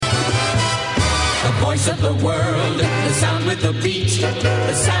voice of the world, the sound with the beat,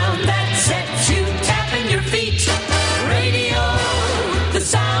 the sound that sets you tapping your feet. Radio, the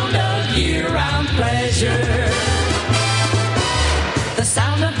sound of year-round pleasure. The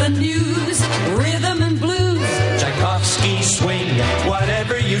sound of the news, rhythm and blues, Tchaikovsky swing,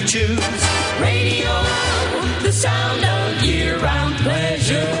 whatever you choose. Radio, the sound of year-round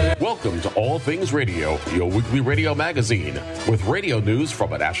pleasure. Welcome to All Things Radio, your weekly radio magazine, with radio news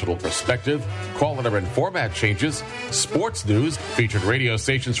from a national perspective, calendar and format changes, sports news, featured radio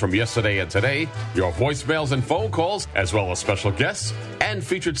stations from yesterday and today, your voicemails and phone calls, as well as special guests and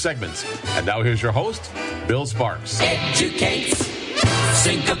featured segments. And now here's your host, Bill Sparks. Educates,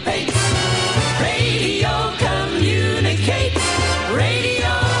 syncopates, radio communicates, radio,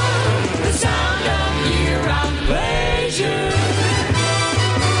 the sound of year-round pleasure.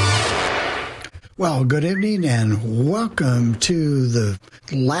 Well, good evening and welcome to the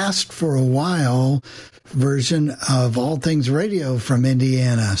last for a while version of All Things Radio from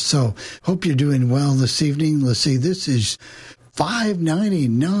Indiana. So, hope you're doing well this evening. Let's see, this is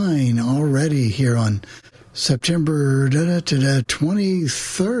 599 already here on September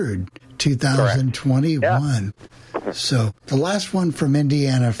 23rd, 2021. Yeah. So, the last one from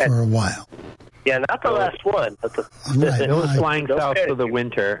Indiana for a while. Yeah, not the last one. But Right. Bill's flying south for the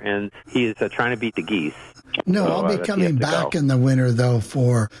winter, and he's trying to beat the geese. No, So, I'll be coming he has to back go. in the winter, though,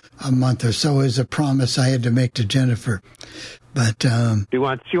 for a month or so as a promise I had to make to Jennifer. But She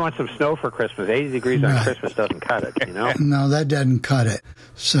wants some snow for Christmas. 80 degrees on Right. Christmas doesn't cut it, you know? no, that doesn't cut it.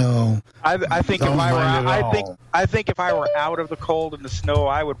 So, I think if Don't I were mind out, at all. I think if I were out of the cold and the snow,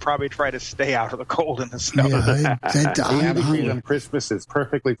 I would probably try to stay out of the cold and the snow. yeah, 80 degrees on Christmas is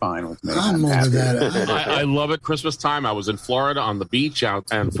perfectly fine with me. I'm over happy. that. I love it. Christmas time. I was in Florida on the beach out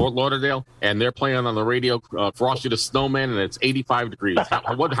in Fort Lauderdale, and they're playing on the radio Frosty the Snowman, and it's 85 degrees.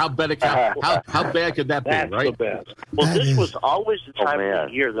 How bad could that be, that's right? the best. Well, That this is- was always the time man. of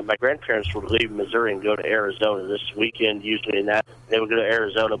the year that my grandparents would leave Missouri and go to Arizona this weekend, usually, and that they would go to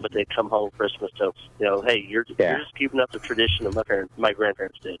Arizona, but they'd come home Christmas. So, hey, you're just keeping up the tradition that my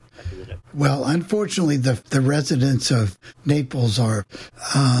grandparents did. back in the day. Well, unfortunately, the residents of Naples are,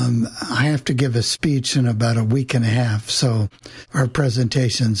 I have to give a speech in about a week and a half, so, or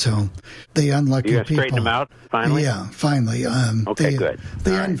presentation, so the unlucky You going to people. straighten them out, finally? Yeah, finally. Okay, good.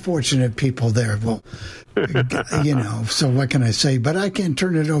 The All right. unfortunate people there will, so what can I say? But I can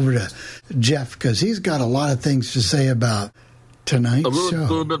turn it over to Jeff because he's got a lot of things to say about tonight's A little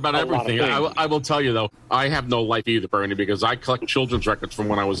show. bit about A lot of everything. I will tell you, though, I have no life either, Bernie, because I collect children's records from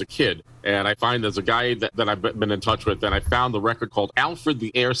when I was a kid. And I find there's a guy that I've been in touch with, and I found the record called Alfred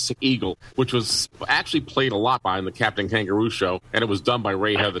the Airsick Eagle, which was actually played a lot by in the Captain Kangaroo show, and it was done by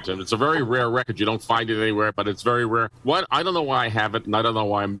Ray Heatherton. It's a very rare record. You don't find it anywhere, but it's very rare. I don't know why I have it, and I don't know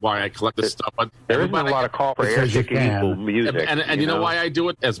why I collect this stuff. But There isn't a lot of call for Because you airsick can. eagle music. And you know why I do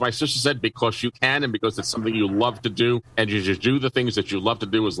it? As my sister said, because you can and because it's something you love to do, and you just do the things that you love to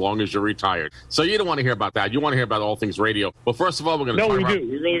do as long as you're retired. So you don't want to hear about that. You want to hear about all things radio. Well, first of all, we're going to No, talk we about... do.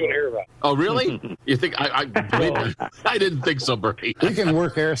 We really don't hear about it. Oh, really? You think I didn't think so, Bertie. You can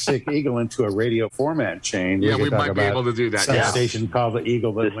work Airsick Eagle into a radio format change. Yeah, could we talk might be about able to do that, Some yeah. station called the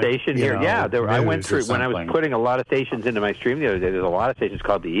Eagle. The That station here, I went through when I was putting a lot of stations into my stream the other day. There's a lot of stations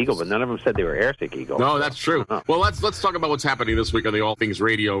called the Eagle, but none of them said they were Airsick Eagle. No, that's true. Well, let's talk about what's happening this week on the All Things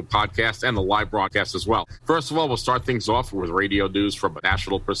Radio podcast and the live broadcast as well. First of all, we'll start things off with radio news from a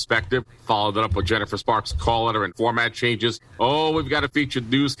national perspective, followed it up with Jennifer Sparks' call letter and format changes. Oh, we've got a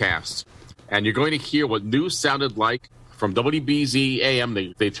featured newscast. And you're going to hear what news sounded like from WBZ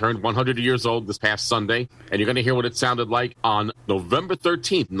AM. They turned 100 years old this past Sunday, and you're going to hear what it sounded like on November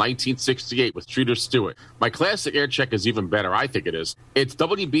 13th, 1968 with Streeter Stewart. My classic air check is even better. I think it is. It's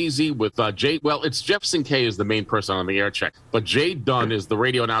WBZ with it's Jefferson K is the main person on the air check, but Jay Dunn is the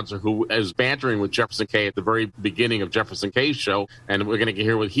radio announcer who is bantering with Jefferson K at the very beginning of Jefferson K's show, and we're going to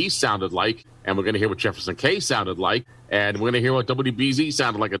hear what he sounded like, and we're going to hear what Jefferson K sounded like, and we're going to hear what WBZ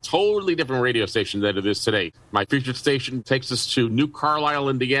sounded like, a totally different radio station than it is today. My featured station takes us to New Carlisle,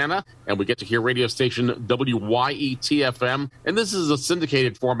 Indiana, and we get to hear radio station WYET-FM. And this is a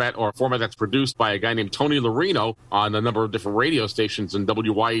syndicated format, or a format that's produced by a guy named Tony Larino on a number of different radio stations, and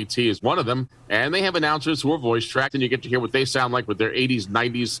WYET is one of them. And they have announcers who are voice-tracked, and you get to hear what they sound like with their 80s,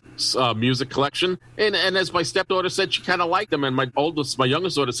 90s music collection. And as my stepdaughter said, she kind of liked them, and my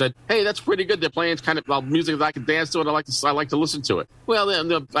youngest daughter said, hey, that's pretty good. They're playing kind of music that I can dance to, and I like like to listen to it. Well,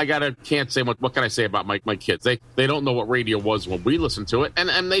 then can't say what can I say about my kids? They don't know what radio was when we listened to it,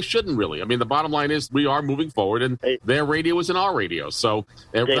 and they shouldn't really. I mean, the bottom line is we are moving forward, and their radio isn't our radio. So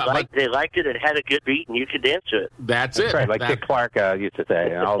they liked it. It had a good beat, and you could dance to it. That's it. Right, like Dick Clark used to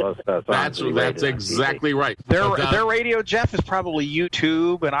say, and all those songs. That's exactly right. Their radio, Jeff, is probably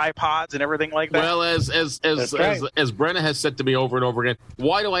YouTube and iPods and everything like that. Well, as Brenna has said to me over and over again,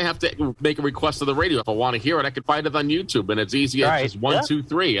 why do I have to make a request of the radio? If I want to hear it, I can find it on YouTube, and it's easy as just 1, 2,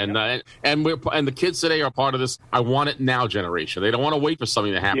 3. And the kids today are part of this I want it now generation. They don't want to wait for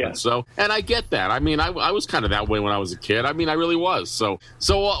something to happen. Yeah. So, and I get that. I mean, I was kind of that way when I was a kid. I mean, I really was. So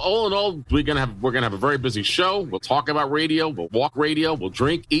all in all, we're gonna have a very busy show. We'll talk about radio. We'll walk radio. We'll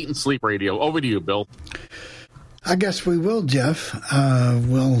drink, eat, and sleep radio. Over to you, Bill. I guess we will, Jeff.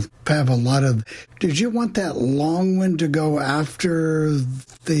 We'll have a lot of... Did you want that long one to go after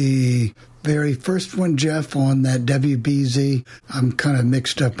the very first one, Jeff, on that WBZ? I'm kind of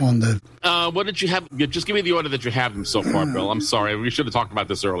mixed up on the... What did you have? Just give me the order that you have them so far, Bill. I'm sorry. We should have talked about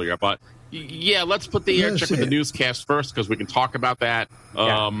this earlier, but... Yeah, let's put the air check with the newscast first because we can talk about that.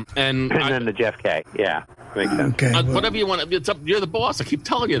 And then the Jeff K. Yeah, makes sense. Okay, whatever you want. It's up, you're the boss. I keep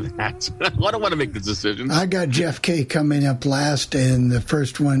telling you that. I don't want to make the decisions. I got Jeff K. coming up last, and the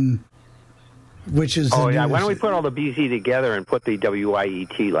first one, which is why don't we put all the BZ together and put the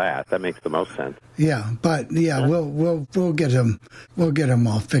WIET last? That makes the most sense. Yeah, but we'll get them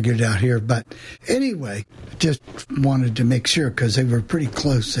all figured out here. But anyway, just wanted to make sure because they were pretty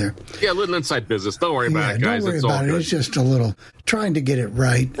close there. Yeah, a little inside business. Don't worry about it, guys. Don't worry about it. It's just a little trying to get it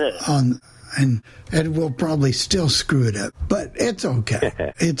right on. And we'll probably still screw it up, but it's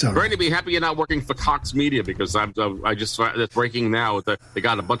okay. It's all right. Very to be happy you're not working for Cox Media because I just it's breaking now. They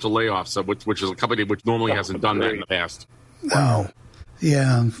got a bunch of layoffs, which is a company which normally hasn't done that in the past. Wow.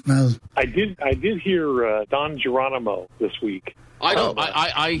 Yeah. Well, I did hear Don Geronimo this week. I don't.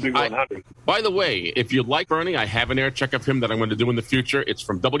 By the way, if you'd like, Bernie, I have an air check of him that I'm going to do in the future. It's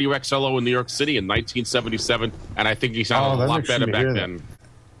from WXLO in New York City in 1977, and I think he sounded a lot better back then.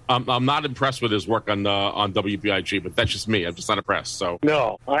 I'm not impressed with his work on WBIG, but that's just me. I'm just not impressed. So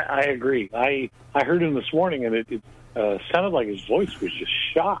no, I agree. I heard him this morning, and it sounded like his voice was just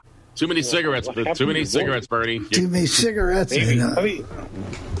shot. Too many cigarettes. Too many cigarettes, Bernie. Too many cigarettes. He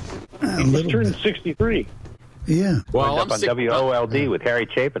turned 63. Yeah. Well, I'm on WOLD with Harry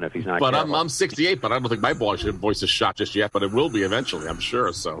Chapin if he's not. But careful. I'm 68, but I don't think my voice is shot just yet. But it will be eventually, I'm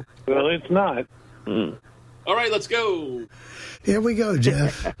sure. So. Well, it's not. All right, let's go. Here we go,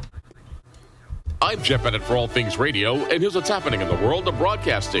 Jeff. I'm Jeff Bennett for All Things Radio, and here's what's happening in the world of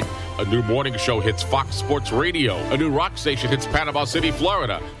broadcasting. A new morning show hits Fox Sports Radio. A new rock station hits Panama City,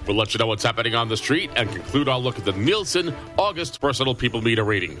 Florida. We'll let you know what's happening on the street and conclude our look at the Nielsen August Personal People Meter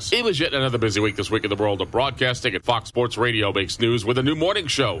ratings. It was yet another busy week this week in the world of broadcasting, and Fox Sports Radio makes news with a new morning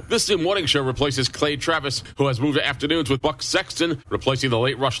show. This new morning show replaces Clay Travis, who has moved to afternoons with Buck Sexton, replacing the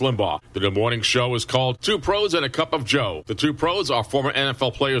late Rush Limbaugh. The new morning show is called Two Pros and a Cup of Joe. The two pros are former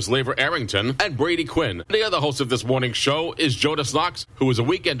NFL players Laver Arrington and Brady Quinn. The other host of this morning show is Jonas Knox, who is a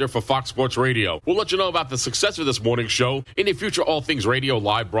weekender for Fox Sports Radio. We'll let you know about the success of this morning show in a future All Things Radio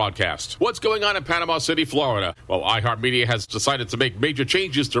live broadcast. What's going on in Panama City, Florida? Well, iHeartMedia has decided to make major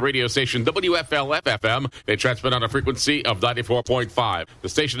changes to radio station WFLF-FM. They transmit on a frequency of 94.5. The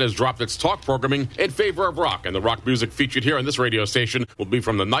station has dropped its talk programming in favor of rock, and the rock music featured here on this radio station will be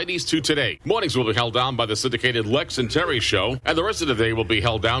from the 90s to today. Mornings will be held down by the syndicated Lex and Terry Show, and the rest of the day will be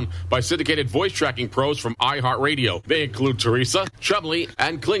held down by syndicated voice tracking pros from iHeartRadio. They include Teresa, Chumley,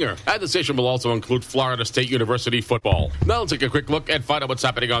 and Klinger. And the station will also include Florida State University football. Now let's take a quick look and find out what's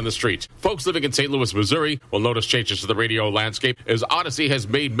happening on the street. Folks living in St. Louis, Missouri will notice changes to the radio landscape as Odyssey has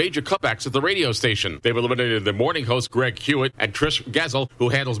made major cutbacks at the radio station. They've eliminated the morning host Greg Hewitt, and Trish Gazel, who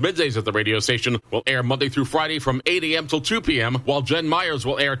handles middays at the radio station, will air Monday through Friday from 8 a.m. till 2 p.m., while Jen Myers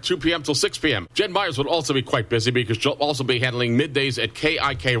will air 2 p.m. till 6 p.m. Jen Myers will also be quite busy because she'll also be handling middays at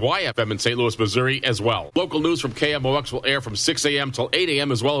KIKY-FM in St. Louis, Missouri as well. Local news from KMOX will air from 6 a.m. till 8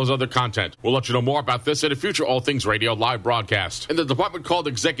 a.m. as well as other content. We'll let you know more about this in a future All Things Radio live broadcast. And the department called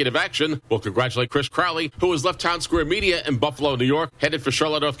Executive Action will congratulate Chris Crowley, who has left Town Square Media in Buffalo, New York, headed for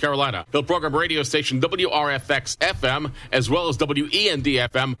Charlotte, North Carolina. He'll program radio station WRFX-FM as well as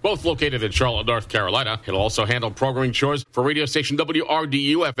WEND-FM, both located in Charlotte, North Carolina. He'll also handle programming chores for radio station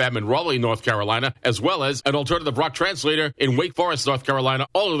WRDU-FM in Raleigh, North Carolina, as well as an alternative rock translator in Wake Forest, North Carolina.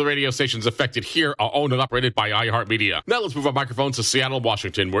 All of the radio stations affected projected here are owned and operated by iHeartMedia. Now let's move our microphones to Seattle,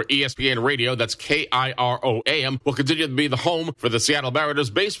 Washington, where ESPN Radio, that's KIRO-AM, will continue to be the home for the Seattle Mariners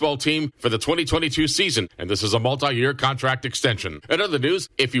baseball team for the 2022 season, and this is a multi-year contract extension. In other news,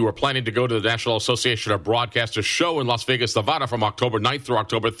 if you were planning to go to the National Association of Broadcasters show in Las Vegas, Nevada from October 9th through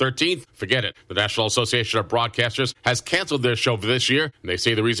October 13th, forget it. The National Association of Broadcasters has canceled their show for this year, and they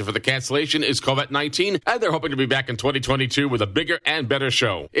say the reason for the cancellation is COVID-19, and they're hoping to be back in 2022 with a bigger and better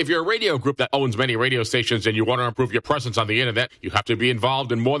show. If you're a radio group that owns many radio stations and you want to improve your presence on the internet, you have to be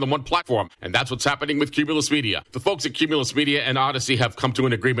involved in more than one platform, and that's what's happening with Cumulus Media. The folks at Cumulus Media and Odyssey have come to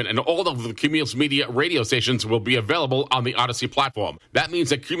an agreement, and all of the Cumulus Media radio stations will be available on the Odyssey platform. That means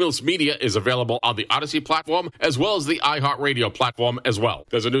that Cumulus Media is available on the Odyssey platform as well as the iHeartRadio platform as well.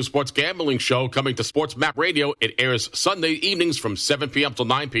 There's a new sports gambling show coming to Sports Map Radio. It airs Sunday evenings from 7 p.m. till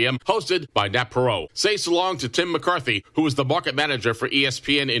 9 p.m., hosted by Nat Perot. Say so long to Tim McCarthy, who is the market manager for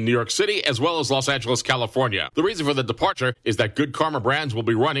ESPN in New York City as well as Los Angeles, California. The reason for the departure is that Good Karma Brands will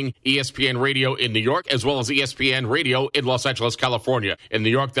be running ESPN Radio in New York as well as ESPN Radio in Los Angeles, California. In New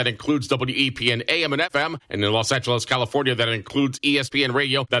York, that includes WEPN AM and FM, and in Los Angeles, California, that includes ESPN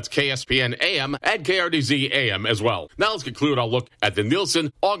Radio, that's KSPN AM, and KRDZ AM as well. Now let's conclude our look at the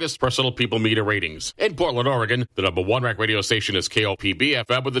Nielsen August Personal People Meter ratings. In Portland, Oregon, the number 1 ranked radio station is KOPB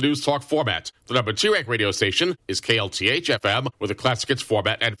FM with the news talk format. The number 2 ranked radio station is KLTH FM with a classic hits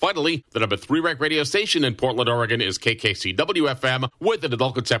format. And finally, the number 3 ranked radio station in Portland, Oregon is KKCW FM with an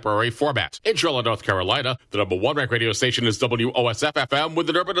adult contemporary format. In Charlotte, North Carolina, the number 1 ranked radio station is WOSF FM with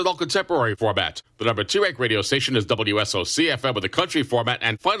an urban adult contemporary format. The number 2 ranked radio station is WSOC FM with a country format.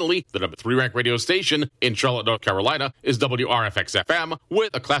 And finally, the number 3 ranked radio station in Charlotte, North Carolina is WRFX FM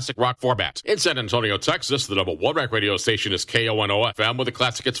with a classic rock format. In San Antonio, Texas, the number 1 ranked radio station is KONO FM with a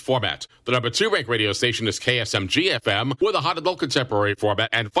classic hits format. The number 2 ranked radio station is KSMG FM with a hot adult contemporary format.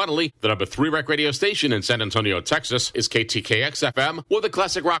 And finally, the number 3 ranked radio station in San Antonio, Texas is KTKX FM with a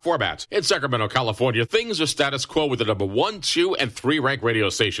classic rock format. In Sacramento, California, things are status quo with the number 1, 2, and 3 ranked radio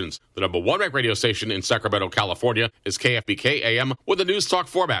stations. The number 1 ranked radio station in Sacramento, California is KFBK AM with a news talk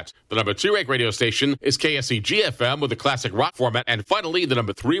format. The number 2 ranked radio station is KSEG FM with a classic rock format. And finally, the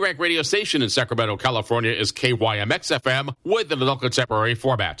number 3 ranked radio station in Sacramento, California is KYMX FM with an adult contemporary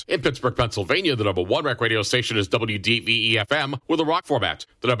format. In Pittsburgh, Pennsylvania, the number 1 ranked radio station is WDVE FM with a rock format.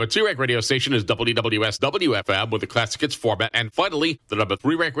 The number 2 ranked radio station is WWSW FM with a classic hits format. And finally, the number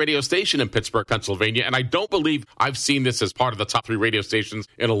 3 ranked radio station in Pittsburgh, Pennsylvania, and I don't believe I've seen this as part of the top 3 radio stations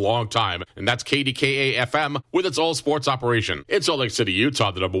in a long time, and that's KDKA FM with its all sports operation. In Salt Lake City,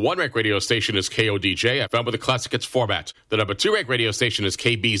 Utah, the number 1 ranked radio station is KODJ FM with a classic hits format. The number 2 ranked radio station is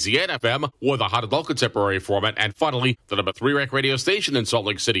KBZN FM with a hot adult contemporary format. And finally, the number 3 ranked radio station in Salt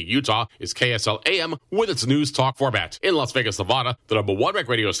Lake City, Utah is KSL AM with its news talk format. In Las Vegas, Nevada, the number 1 ranked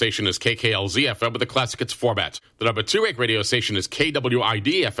radio station is KKLZ FM with a classic hits format. The number 2 ranked radio station is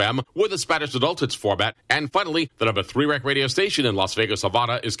KWID FM with a Spanish adult hits format. And finally, the number 3 ranked radio station in Las Vegas,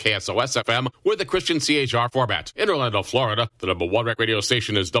 Nevada is KSOS FM with a Christian CHR format. In Orlando, Florida, the number 1 ranked radio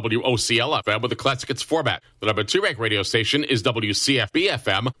station is WOCL FM with a classic hits format. The number 2 ranked radio station is WCFB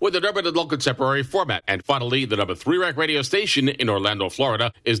FM with an urban adult contemporary format. And finally, the number 3 ranked radio station in Orlando,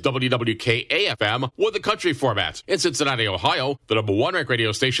 Florida is WWKA FM with a country format. In Cincinnati, Ohio, the number 1 ranked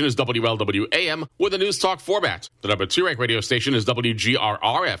radio station is WLW AM with a news talk format. The number 2 ranked radio station is WGRR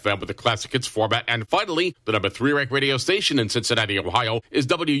FM with a classic hits format. And finally, the number 3 ranked radio station in Cincinnati, Ohio is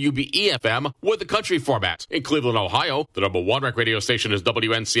WUBE FM with a country format. In Cleveland, Ohio, the number 1 ranked radio station is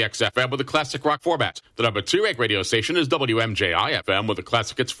WNCX FM with a classic rock format. The number 2 ranked radio station is WMJI FM with a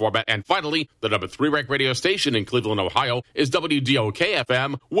classic hits format. And finally, the number 3 ranked radio station in Cleveland, Ohio is WDOK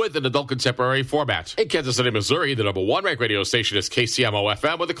FM with an adult contemporary format. In Kansas City, Missouri, the number 1 ranked radio station is KCMO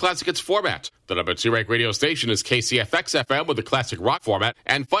FM with a classic hits format. The number 2 ranked radio station is KCFX FM with a classic rock format.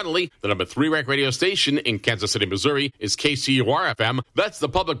 And finally, the number 3 ranked radio station in Kansas City, Missouri is KCUR FM. That's the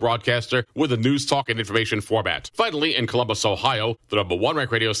public broadcaster with a news talk and information format. Finally, in Columbus, Ohio, the number 1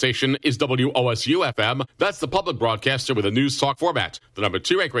 ranked radio station is WOSU FM. That's the public broadcaster with a news talk format. The number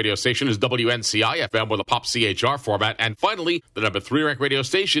 2 ranked radio station is WNCI FM with a pop CHR format. And finally, the number 3 ranked radio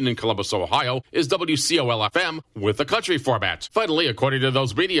station in Columbus, Ohio is WCOL FM with a country format. Finally, according to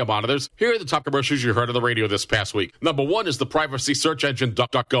those media monitors, here are the top commercials you heard on the radio this past week. Number 1 is the privacy search engine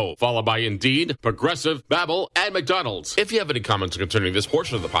DuckDuckGo, followed by Indeed, Progressive, Babbel, and McDonald's. If you have any comments concerning this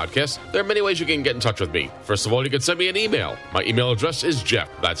portion of the podcast, there are many ways you can get in touch with me. First of all, you can send me an email. My email address is Jeff,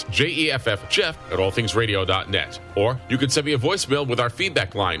 that's Jeff, Jeff at allthingsradio.net. Or you can send me a voicemail with our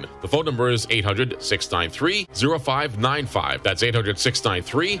feedback line. The phone number is 800-693-0595. That's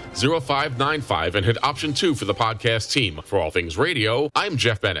 800-693-0595, and hit option 2 for the podcast team. For All Things Radio, I'm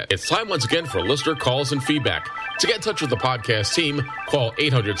Jeff Bennett. It's time once again for listener calls and feedback. To get in touch with the podcast team, call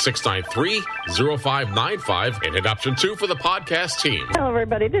 800-693-0595 and hit option 2 for the podcast team. Hello,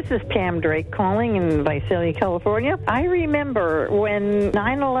 everybody. This is Pam Drake calling in Visalia, California. I remember when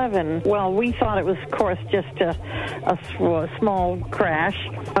 9/11, well, we thought it was, of course, just a small crash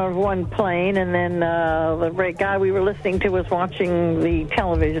of one plane, and then the guy we were listening to was watching the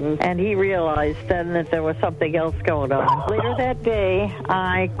television, and he realized then that there was something else going on. Later that day,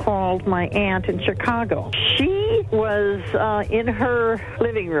 I called my aunt in Chicago. She was in her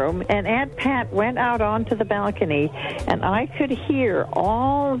living room, and Aunt Pat went out onto the balcony, and I could hear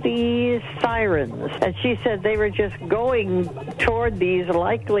all these sirens, and she said they were just going toward these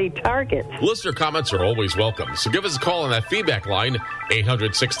likely targets. Listener comments are always welcome, so give us a call on that feedback line,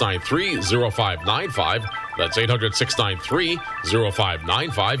 800-693-0595. That's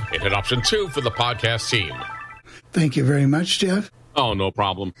 800-693-0595, and hit option 2 for the podcast team. Thank you very much, Jeff. Oh, no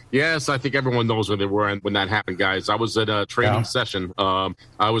problem. Yes, I think everyone knows where they were when that happened, guys. I was at a training session.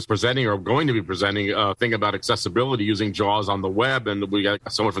 I was presenting, or going to be presenting, a thing about accessibility using JAWS on the web, and we got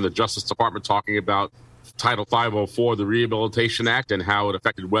someone from the Justice Department talking about Title 504, the Rehabilitation Act, and how it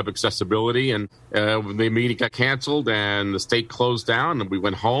affected web accessibility. And the meeting got canceled, and the state closed down, and we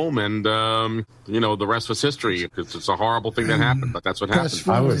went home, and the rest was history. It's a horrible thing that happened, but that's what happened.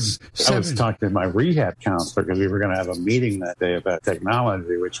 I was talking to my rehab counselor because we were going to have a meeting that day about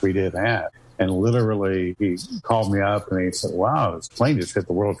technology, which we did have. And literally, he called me up and he said, "Wow, this plane just hit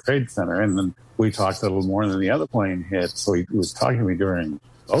the World Trade Center." And then we talked a little more than the other plane hit. So he was talking to me during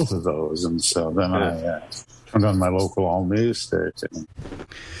both of those. And so then I turned on my local all news station.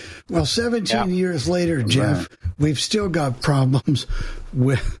 Well, 17 years later, Jeff, we've still got problems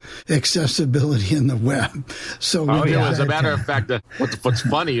with accessibility in the web. So as a matter of fact, what's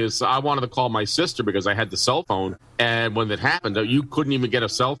funny is I wanted to call my sister because I had the cell phone, and when it happened, you couldn't even get a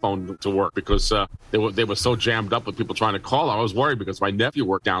cell phone to work because they were so jammed up with people trying to call. I was worried because my nephew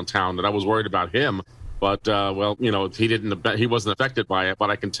worked downtown, and I was worried about him. But he wasn't affected by it. But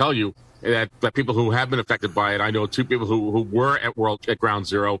I can tell you that people who have been affected by it, I know 2 people who were at Ground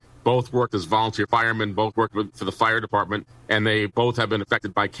Zero. Both worked as volunteer firemen, both worked for the fire department, and they both have been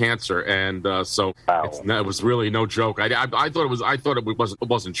affected by cancer. And it was really no joke. I thought it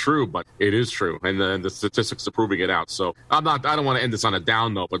wasn't true, but it is true, and the statistics are proving it out. So I don't want to end this on a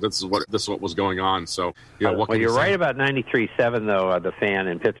down note, but this is what was going on. So you're right about 93.7 though. The fan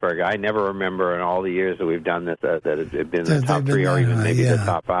in Pittsburgh. I never remember in all the years that we've done this that it had been the top 3 or even maybe the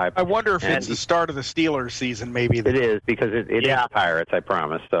top 5. I wonder if it's the start of the Steelers season. Maybe it is because it is Pirates. I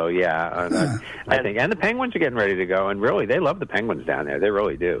promise. So. I think, and the Penguins are getting ready to go, and really, they love the Penguins down there. They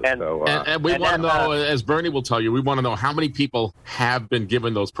really do. And we want to know, as Bernie will tell you, we want to know how many people have been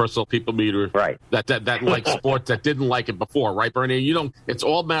given those personal people meters, right? That like sports that didn't like it before, right, Bernie? It's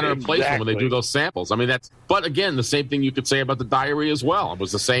all matter of placement when they do those samples. I mean, but again, the same thing you could say about the diary as well. It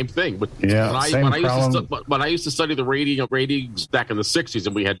was the same thing. But when I used to study the ratings back in the 60s,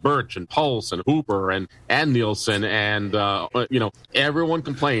 and we had Birch and Pulse and Hooper and Nielsen, and everyone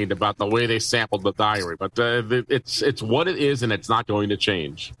complained about the way they sampled the diary, but it's what it is, and it's not going to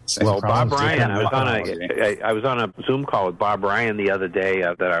change. Well, Bob Ryan, I was on a Zoom call with Bob Ryan the other day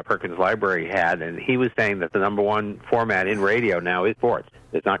that our Perkins Library had, and he was saying that the number 1 format in radio now is sports.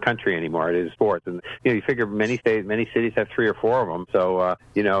 It's not country anymore. It is sports, and you figure many cities have 3 or 4 of them. So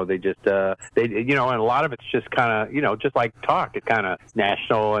they just and a lot of it's just kind of just like talk. It's kind of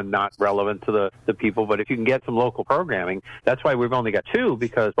national and not relevant to the people. But if you can get some local programming, that's why we've only got 2,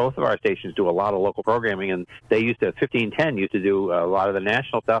 because both of our stations do a lot of local programming, and they used to 1510 used to do a lot of the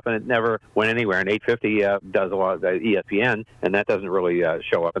national stuff, and it never went anywhere. And 850 does a lot of the ESPN, and that doesn't really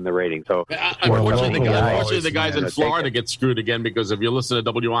show up in the ratings. So unfortunately, the guys in Florida get screwed again, because if you listen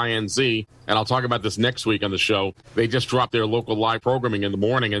to WINZ, and I'll talk about this next week on the show, they just dropped their local live programming in the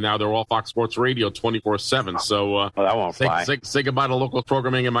morning, and now they're all Fox Sports Radio 24/7. So that won't fly. Say goodbye to local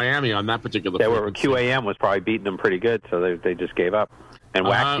programming in Miami on that particular. QAM was probably beating them pretty good, so they just gave up. And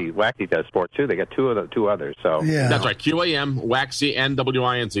Waxy does sports too. They got 2 others. So that's right. QAM, Waxy, and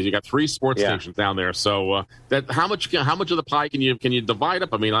WINC. You got 3 sports stations down there. So how much of the pie can you divide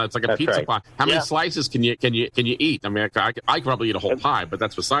up? I mean, it's like a pizza pie. How many slices can you eat? I mean, I could probably eat a whole pie, but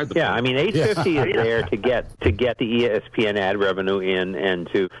that's beside the point. I mean, 850 is there to get the ESPN ad revenue in, and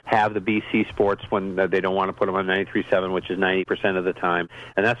to have the BC sports when they don't want to put them on 93.7, which is 90% of the time,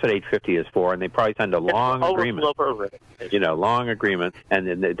 and that's what 850 is for. And they probably signed a long agreement. Long agreement. and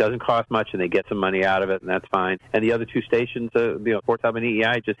it doesn't cost much, and they get some money out of it, and that's fine. And the other two stations, Sports Hub and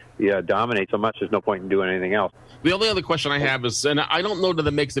EEI, just dominate so much. There's no point in doing anything else. The only other question I have is, and I don't know that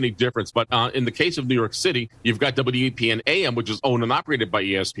it makes any difference, but in the case of New York City, you've got WEPN AM, which is owned and operated by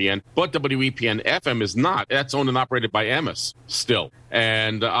ESPN, but WEPN FM is not. That's owned and operated by Emmis still.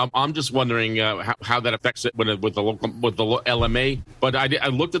 And I'm just wondering how that affects it with the LMA. But I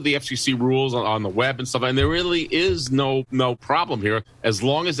looked at the FCC rules on the web and stuff, and there really is no problem here as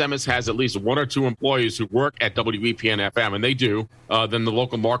long as Emmis has at least one or two employees who work at WEPN FM, and they do. Then the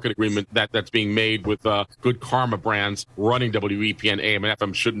local market agreement that's being made with Good Karma brands running WEPN AM and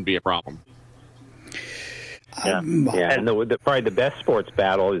FM shouldn't be a problem. And probably the best sports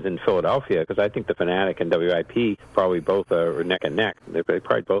battle is in Philadelphia, because I think the Fanatic and WIP probably both are neck and neck. They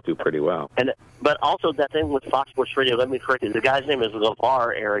probably both do pretty well. But also that thing with Fox Sports Radio, let me correct you, the guy's name is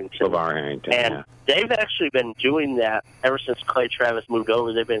LeVar Arrington. And they've actually been doing that ever since Clay Travis moved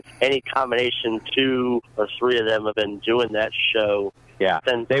over. They've been, any combination, 2 or 3 of them have been doing that show. Yeah,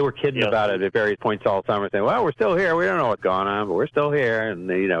 they were kidding about it at various points all summer, saying, well, we're still here. We don't know what's going on, but we're still here. And,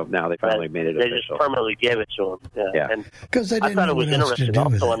 now they finally made it official. They just permanently gave it to them. Yeah. And I thought it was interesting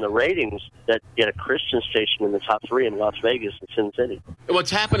also on the ratings that get a Christian station in the top 3 in Las Vegas and Sin City. What's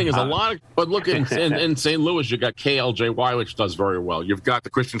happening is but look, in St. Louis, you've got KLJY, which does very well. You've got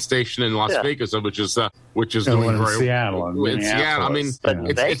the Christian station in Las Vegas, which is doing very Seattle, well. In Seattle. I mean,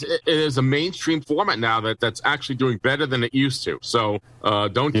 it is a mainstream format now that's actually doing better than it used to. So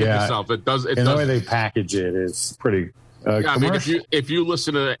don't kid yourself. The way they package it is pretty. I mean, if you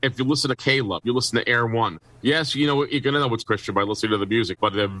listen to K-Love, you listen to Air One. Yes, you're going to know what's Christian by listening to the music,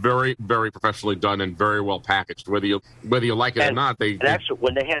 but they're very, very professionally done and very well packaged. Whether you like it or not, actually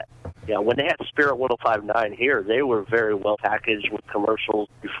when they had Spirit 105.9 here, they were very well packaged with commercials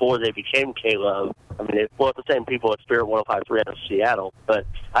before they became K-Love. I mean, they brought the same people at Spirit 105.3 out of Seattle, but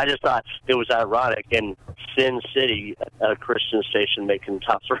I just thought it was ironic in Sin City, a Christian station making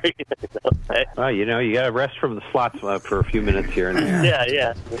top 3. Well, you got to rest from the slots for a few minutes here and there.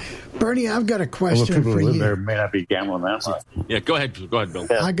 Yeah. Bernie, I've got a question for you. There may not be gambling that much. Yeah, go ahead, Bill.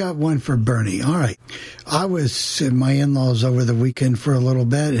 Yeah. I got one for Bernie. All right. I was at my in-laws over the weekend for a little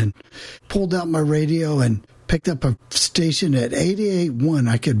bit and pulled out my radio and picked up a station at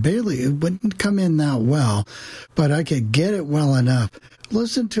 88.1. It wouldn't come in that well, but I could get it well enough.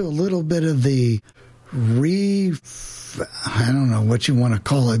 Listen to a little bit of the I don't know what you want to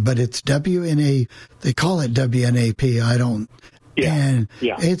call it, but it's WNA. They call it WNAP. I don't. Yeah. And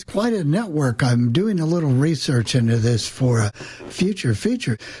it's quite a network. I'm doing a little research into this for a future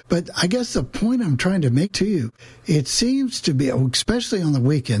feature. But I guess the point I'm trying to make to you, it seems to be, especially on the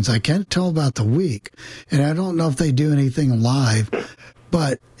weekends, I can't tell about the week, and I don't know if they do anything live,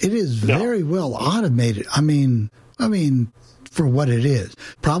 but it is very well automated. I mean, for what it is,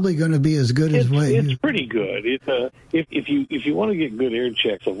 probably going to be as good as what it's pretty good. It's if you want to get good air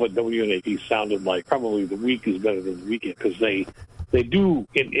checks of what WNAP sounded like, probably the week is better than the weekend, because they do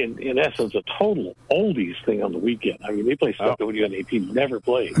in essence a total oldies thing on the weekend. I mean, they play stuff WNAP never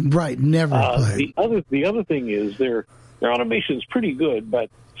played. Right, never played. The other thing is their automation is pretty good, but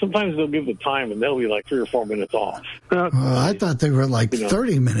sometimes they'll give the time and they'll be like 3 or 4 minutes off. I thought they were like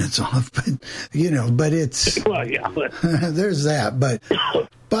 30 minutes off, but it's well, yeah. There's that, but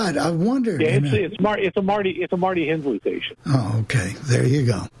I wondered. Yeah, it's a Marty Hensley station. Oh, okay, there you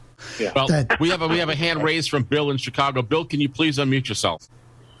go. Yeah. Well, we have a hand raised from Bill in Chicago. Bill, can you please unmute yourself?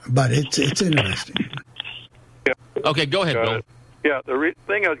 But it's interesting. Yeah. Okay, go ahead, Bill. Yeah, the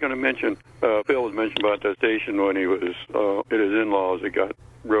thing I was going to mention, Bill was mentioning about that station when he was at his in-laws. It got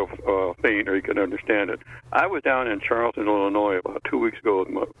real faint, or he couldn't understand it. I was down in Charleston, Illinois, about 2 weeks ago,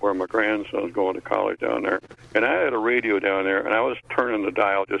 where my grandson's going to college down there, and I had a radio down there, and I was turning the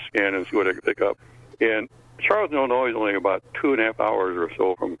dial, just scanning, see what I could pick up. And Charleston, Illinois is only about 2.5 hours or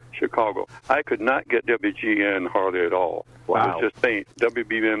so from Chicago. I could not get WGN hardly at all. Wow. It was just faint.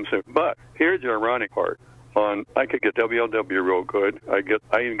 WBM. But here's the ironic part. I could get WLW real good. I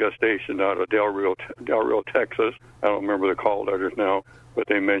even got stationed out of Del Rio, Texas. I don't remember the call letters now, but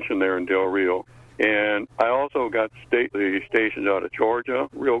they mentioned there in Del Rio. And I also got the stations out of Georgia,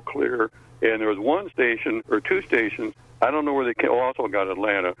 real clear. And there was one station, or 2 stations, I don't know where they came, also got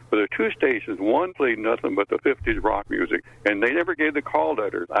Atlanta, but there are 2 stations. One played nothing but the 50s rock music, and they never gave the call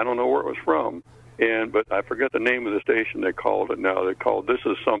letters. I don't know where it was from. But I forget the name of the station they called it now. They called, this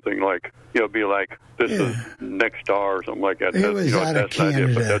is something like, be like, this is Next Star or something like that. It was out of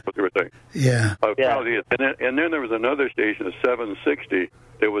Canada. But that's what they were saying. Yeah. Probably is. And then there was another station, a 760,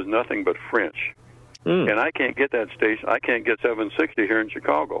 that was nothing but French. And I can't get that station. I can't get 760 here in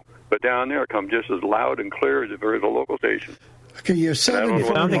Chicago. But down there it comes just as loud and clear as if there is a local station. Okay, you're 70.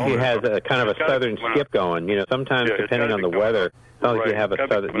 I don't think he has a kind of a southern skip going. You know, sometimes depending on the weather, it's not like you have a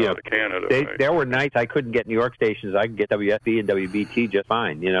southern. You know, Canada, there were nights I couldn't get New York stations. I could get WFB and WBT just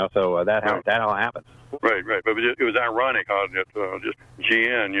fine. You know, so that all happens. Right. But it was ironic how just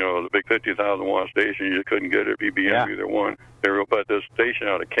GN, you know, the big 50,000 watt station, you just couldn't get it. BBM, either one. But this station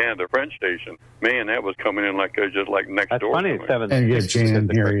out of Canada, the French station, man, that was coming in like just like next door. That's funny. And get GN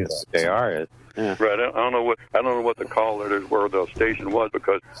here. They are. Yeah. Right. I don't know what the call letters were the station was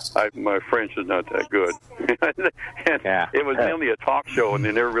because my French is not that good. And it was mainly a talk show, and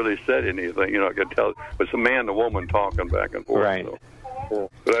they never really said anything. You know, I could tell it was the man, the woman talking back and forth. Right. So. All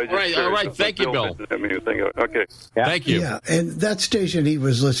right. Thank you, Bill. Okay. Yeah. Thank you. Yeah, and that station he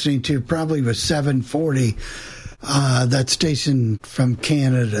was listening to probably was 740. That station from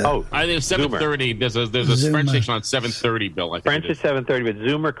Canada. Oh, I think 730. There's a French station on 730, Bill. I think French is 730, but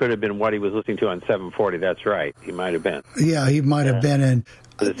Zoomer could have been what he was listening to on 740. That's right. He might have been. Yeah, he might have been in.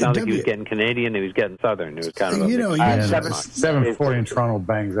 But it sounds like he was getting Canadian and he was getting Southern. It was kind of 740 in Toronto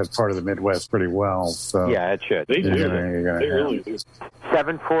bangs that part of the Midwest pretty well. So yeah, it should. They really do.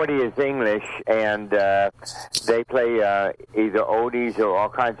 740 is English, and they play either oldies or all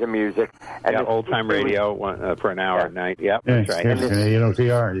kinds of music. And old-time radio for an hour at night. Yep, yeah, that's right. And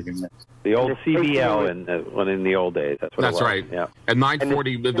OTR, you can. The old CBL in the old days. That's what it was. right. Yeah. And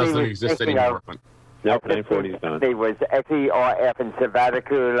 940 doesn't exist anymore. Nope, 940 is done. It was FERF in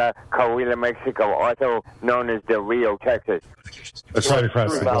Savaticola, Coahuila, Mexico, also known as Del Rio, Texas. That's right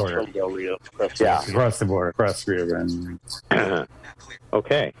across the border. Yeah. Across the border, across the Rio Grande.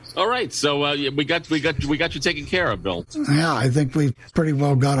 Okay. All right. So we got you taken care of, Bill. Yeah, I think we've pretty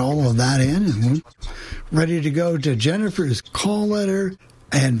well got all of that in, and we're ready to go to Jennifer's call letter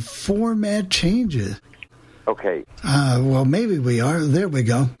and format changes. Okay. Well, maybe we are. There we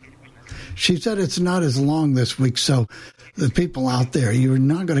go. She said it's not as long this week, so the people out there, you're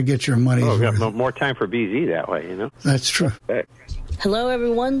not going to get your money's worth. We got more time for BZ that way, you know? That's true. Okay. Hello,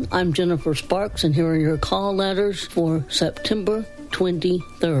 everyone. I'm Jennifer Sparks, and here are your call letters for September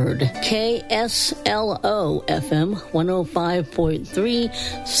 23rd. KSLO FM 105.3,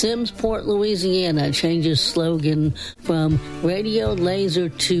 Simmsport, Louisiana, changes slogan from Radio Laser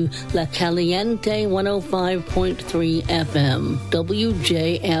to La Caliente 105.3 FM.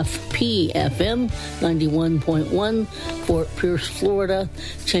 WJFP FM 91.1, Fort Pierce, Florida,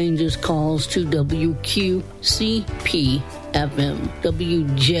 changes calls to WQCP FM.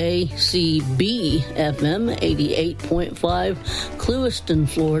 WJCB FM 88.5, Clewiston,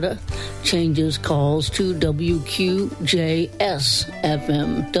 Florida, changes calls to WQJS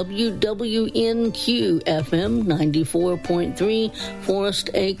FM. WWNQ FM 94.3, Forest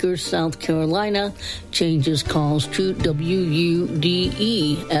Acres, South Carolina, changes calls to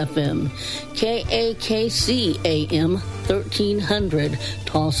WUDE FM. KAKC AM 1300,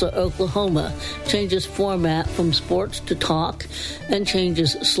 Tulsa, Oklahoma, changes format from sports to talk and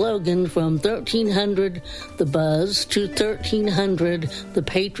changes slogan from 1300 The Buzz to 1300 The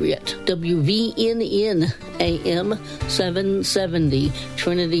Patriot. WVNN AM 770,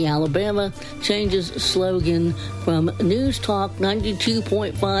 Trinity, Alabama, changes slogan from News Talk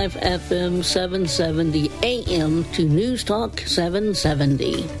 92.5 FM 770 AM to News Talk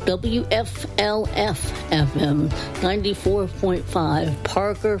 770. WFLF FM 94.5,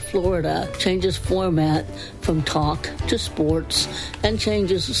 Parker, Florida, changes format from talk to sports and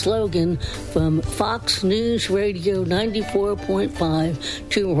changes slogan from Fox News Radio 94.5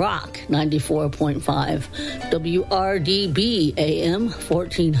 to Rock 94.5. WRDB AM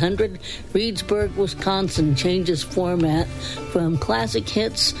 1400, Reedsburg, Wisconsin, changes format from classic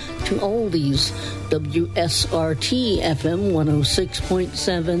hits to oldies. WSRT FM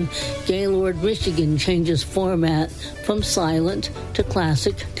 106.7, Gaylord, Michigan, changes format from silent to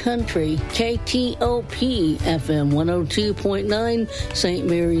classic country. KTOP FM 102.9, St.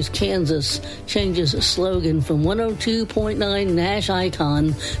 Mary's, Kansas, changes slogan from 102.9 Nash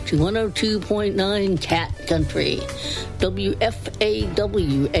Icon to 102.9 Cat Country.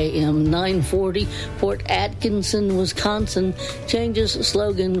 WFAW AM 940, Fort Atkinson, Wisconsin, changes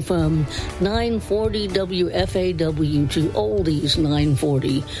slogan from 940 WFAW to Oldies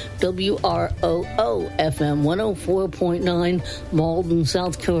 940. WROO FM 104.9, Malden,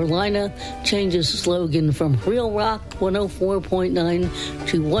 South Carolina, changes slogan from Real Rock 104.9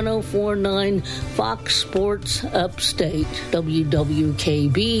 to 104.9 Fox Sports Upstate.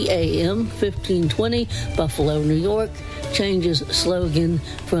 WWKB AM 1520, Buffalo, New York, changes slogan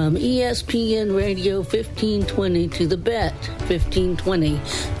from ESPN Radio 1520 to The Bet 1520.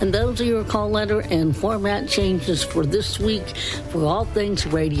 And those are your call letter and format changes for this week. For All Things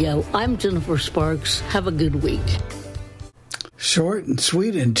Radio, I'm Jennifer Sparks. Have a good week. Short and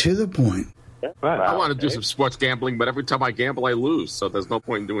sweet and to the point. I want to do some sports gambling, but every time I gamble, I lose. So there's no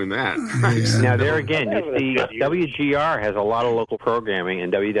point in doing that. Now, there again, you see, WGR has a lot of local programming,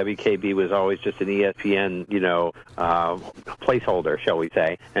 and WWKB was always just an ESPN, placeholder, shall we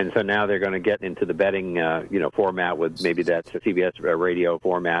say. And so now they're going to get into the betting, format with maybe that's a CBS radio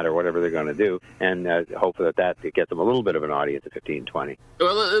format or whatever they're going to do, and hopefully that gets them a little bit of an audience at 15-20.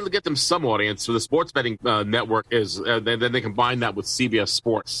 Well, it'll get them some audience. So the sports betting network is, then they combine that with CBS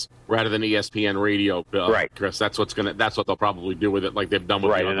Sports rather than ESPN Radio, right? Chris, that's what they'll probably do with it, like they've done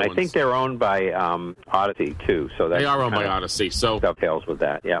with right. the other And I ones. think they're owned by Odyssey too, so that they are owned by Odyssey. So dovetails with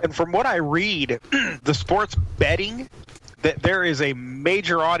that. Yeah. And from what I read, the sports betting, that there is a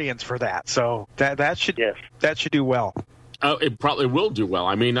major audience for that. So that should do well. It probably will do well.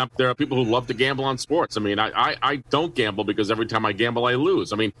 I mean, there are people who love to gamble on sports. I mean, I don't gamble because every time I gamble, I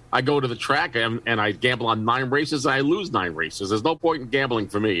lose. I mean, I go to the track and I gamble on 9 races and I lose 9 races. There's no point in gambling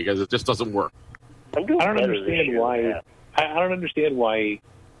for me because it just doesn't work. I don't understand why. I don't understand why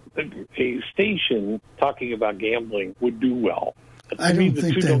a station talking about gambling would do well. I don't think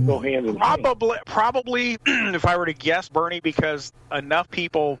the two don't go hand in hand. Probably, if I were to guess, Bernie, because enough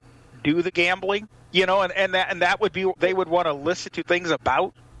people do the gambling. And that would be, they would want to listen to things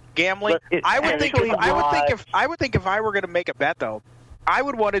about gambling. I would think if I were going to make a bet, though, I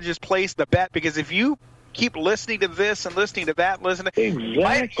would want to just place the bet, because if you keep listening to this and listening to that, you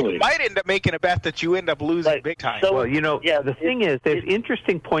might end up making a bet that you end up losing big time. So, the thing is, there's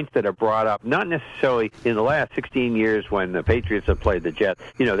interesting points that are brought up, not necessarily in the last 16 years when the Patriots have played the Jets.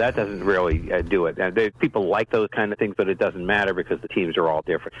 That doesn't really do it. And people like those kind of things, but it doesn't matter because the teams are all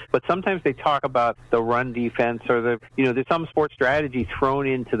different. But sometimes they talk about the run defense or there's some sports strategy thrown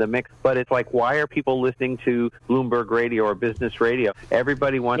into the mix, but it's like, why are people listening to Bloomberg Radio or business radio?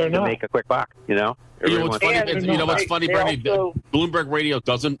 Everybody wants to make a quick buck, what's funny, Bernie? Bloomberg Radio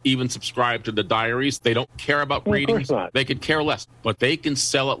doesn't even subscribe to the diaries. They don't care about ratings. They could care less, but they can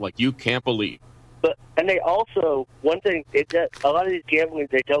sell it like you can't believe. And they also, one thing, a lot of these gambling,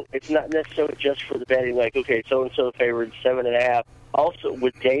 it's not necessarily just for the betting, like, okay, so-and-so favored 7.5. Also,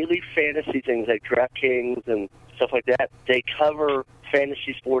 with daily fantasy things like DraftKings and stuff like that, they cover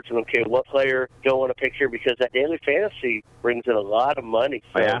fantasy sports and what player go want to pick here, because that daily fantasy brings in a lot of money.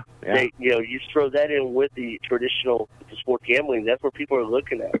 So you throw that in with the traditional sport gambling, that's where people are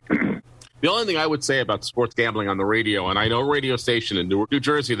looking at. The only thing I would say about sports gambling on the radio, and I know a radio station in Newark, New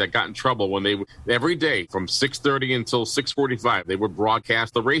Jersey that got in trouble when every day from 6:30 until 6:45, they would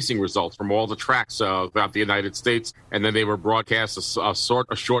broadcast the racing results from all the tracks throughout the United States, and then they would broadcast a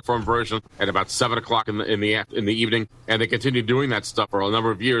short form version at about 7 o'clock in the evening, and they continued doing that stuff for a number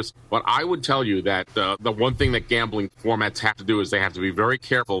of years. But I would tell you that the one thing that gambling formats have to do is they have to be very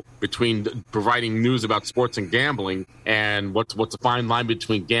careful between providing news about sports and gambling, and what's a fine line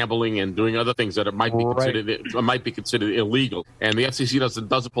between gambling and doing other things that might be considered illegal, and the FCC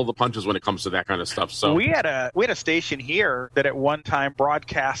doesn't pull the punches when it comes to that kind of stuff. So we had a station here that at one time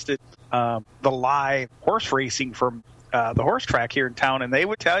broadcasted the live horse racing from the horse track here in town, and they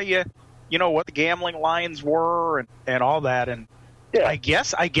would tell you, what the gambling lines were and all that. And I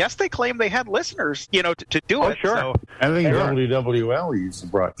guess they claimed they had listeners, to do it. Sure. So, I think WWL used to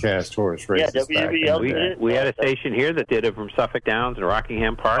broadcast horse races. Yeah, WWL did. We had a station here that did it from Suffolk Downs and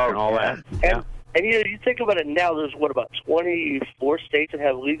Rockingham Park and all that. And you think about it now, there's about 24 states that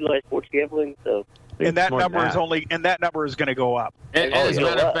have legalized sports gambling. So. And that number is going to go up. And as a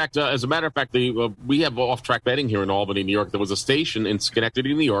matter of fact, we have off-track betting here in Albany, New York. There was a station in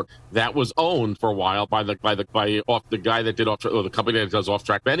Schenectady, New York, that was owned for a while by the guy that did the company that does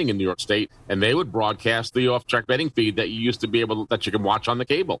off-track betting in New York State, and they would broadcast the off-track betting feed that you can watch on the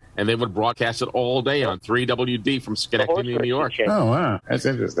cable, and they would broadcast it all day on 3WD from Schenectady, New York. Oh wow, that's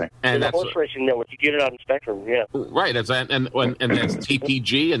interesting. And that's horse racing network. You get it on Spectrum, right. And there's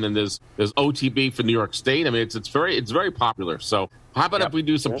TPG, and then there's OTB for New York State. I mean, it's very popular. So how about if we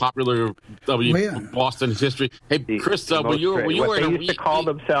do some popular Boston history? Hey, Chris, they used to call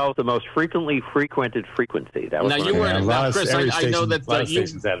themselves the most frequently frequented frequency. That was Chris, I know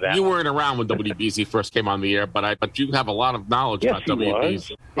that you weren't around when WBZ first came on the air, but you have a lot of knowledge about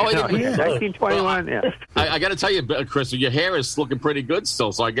WBZ. 1921. I got to tell you, Chris, your hair is looking pretty good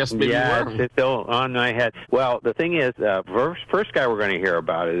still. So I guess maybe it's still on my head. Well, the thing is, first guy we're going to hear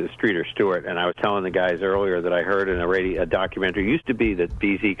about is Streeter Stewart, and I was telling the guys earlier that I heard in a documentary. You used to be that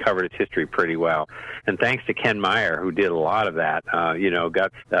BZ covered its history pretty well. And thanks to Ken Meyer, who did a lot of that,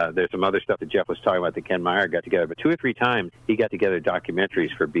 there's some other stuff that Jeff was talking about that Ken Meyer got together. But 2 or 3 times he got together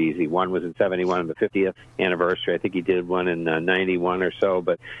documentaries for BZ. One was in 71 on the 50th anniversary. I think he did one in 91 or so.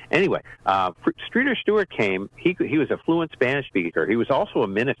 But anyway, Streeter Stewart came. He was a fluent Spanish speaker. He was also a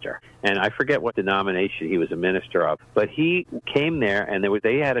minister. And I forget what denomination he was a minister of. But he came there, and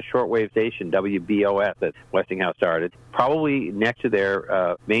they had a shortwave station, WBOS, that Westinghouse started, probably next to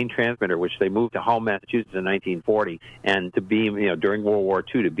their main transmitter, which they moved to Hull, Massachusetts in 1940, and to beam, during World War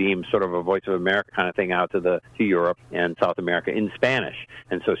II, to beam sort of a Voice of America kind of thing out to Europe and South America in Spanish.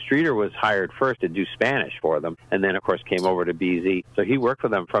 And so Streeter was hired first to do Spanish for them, and then, of course, came over to BZ. So he worked for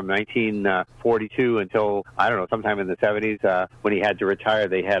them from 1942 until, I don't know, sometime in the 70s. When he had to retire,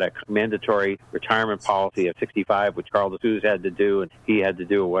 they had a mandatory retirement policy of 65, which Carl DeSouza had to do, and he had to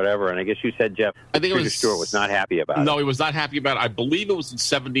do whatever. And I guess you said, Jeff, Streeter Stewart was not happy about it. No, he was not happy about it. I believe it was in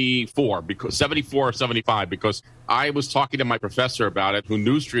 74 or 75, because I was talking to my professor about it, who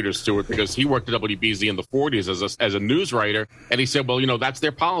knew Streeter Stewart, because he worked at WBZ in the 40s as a news writer, and he said, well, that's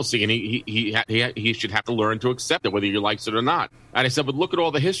their policy, and he should have to learn to accept it, whether he likes it or not. And I said, but look at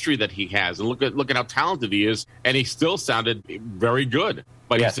all the history that he has, and look at how talented he is, and he still sounded very good.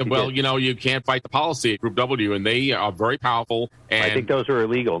 But yes, he said, well, you can't fight the policy at Group W, and they are very powerful. And I think those are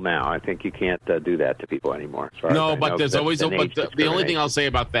illegal now. I think you can't do that to people anymore. No, but there's always the only thing I'll say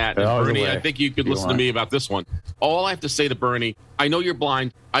about that, is, Bernie, I think you could listen to me about this one. All I have to say to Bernie, I know you're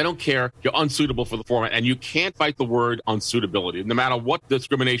blind. I don't care. You're unsuitable for the format, and you can't fight the word unsuitability. No matter what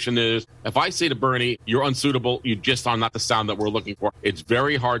discrimination is, if I say to Bernie, you're unsuitable, you just are not the sound that we're looking for. It's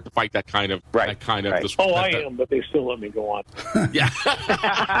very hard to fight that kind of discrimination. Oh, I am, but they still let me go on. Yeah.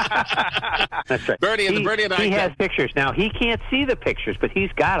 That's right. Bernie and I. He has pictures. Now, he can't see the pictures, but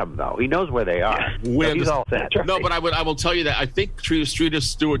he's got them, though. He knows where they are. So he's all set. No, but I will tell you that I think Streeter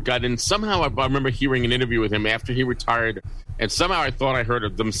Stewart got in. Somehow I remember hearing an interview with him after he retired, and somehow I thought I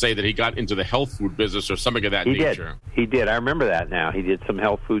heard them say that he got into the health food business or something of that nature. He did. I remember that now. He did some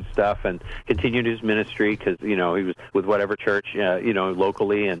health food stuff and continued his ministry because, he was with whatever church,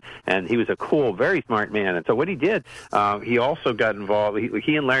 locally, and he was a cool, very smart man. And so what he did, he also got involved.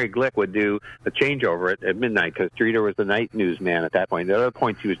 He and Larry Glick would do a changeover at midnight because Streeter was the night newsman at that point. The other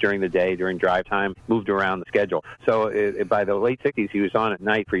points he was during the day, during drive time, moved around the schedule. So by the late 60s, he was on at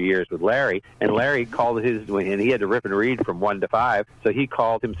night for years with Larry, and Larry called and he had to rip and read from 1 to 5, so he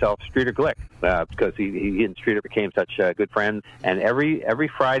called himself Streeter Glick because he and Streeter became such good friends. And every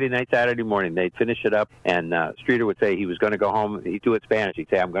Friday night, Saturday morning, they'd finish it up, and Streeter would say he was going to go home. He'd do it in Spanish. He'd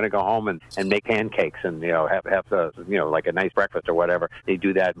say, I'm going to go home and make pancakes and have like a nice breakfast or whatever. He'd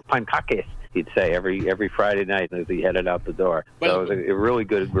do that. Pancaques, he'd say every Friday night as he headed out the door. So it was a really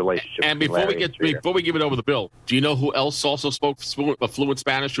good relationship. And before we give it over the bill, do you know who else also spoke fluent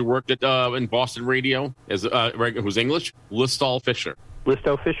Spanish who worked at in Boston radio who's English? Listall Fisher.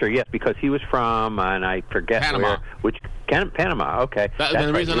 Listo Fisher, yes, because he was from, and I forget Panama. Panama, okay.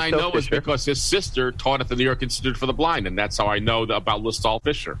 The reason I know is because his sister taught at the New York Institute for the Blind, and that's how I know about Listall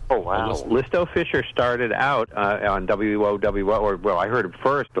Fisher. Oh, wow. Listo Fisher started out on WOWO, I heard him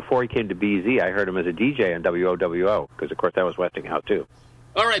first. Before he came to BZ, I heard him as a DJ on WOWO, because, of course, that was Westinghouse, too.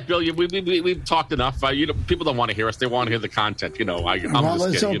 All right, Bill, we've talked enough. People don't want to hear us. They want to hear the content.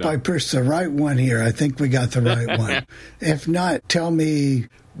 Let's hope I pushed the right one here. I think we got the right one. If not, tell me.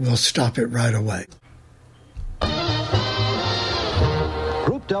 We'll stop it right away.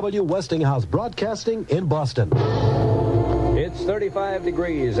 Group W Westinghouse Broadcasting in Boston. It's 35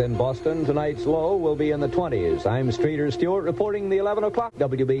 degrees in Boston. Tonight's low will be in the 20s. I'm Streeter Stewart reporting the 11 o'clock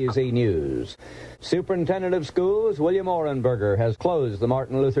WBZ News. Superintendent of Schools William Orenberger has closed the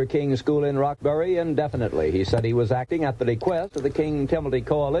Martin Luther King School in Roxbury indefinitely. He said he was acting at the request of the King-Timothy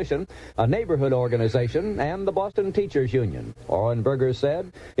Coalition, a neighborhood organization, and the Boston Teachers Union. Orenberger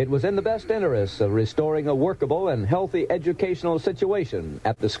said it was in the best interests of restoring a workable and healthy educational situation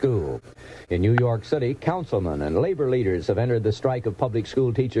at the school. In New York City, councilmen and labor leaders have entered the strike of public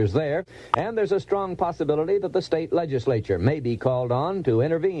school teachers there, and there's a strong possibility that the state legislature may be called on to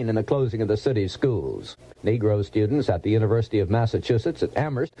intervene in the closing of the city's schools. Negro students at the University of Massachusetts at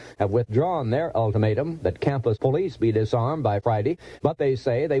Amherst have withdrawn their ultimatum that campus police be disarmed by Friday, but they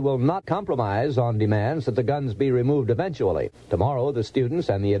say they will not compromise on demands that the guns be removed eventually. Tomorrow, the students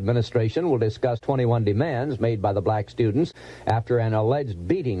and the administration will discuss 21 demands made by the black students after an alleged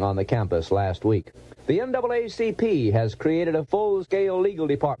beating on the campus last week. The NAACP has created a full-scale legal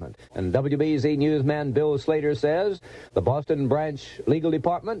department, and WBZ newsman Bill Slater says the Boston branch legal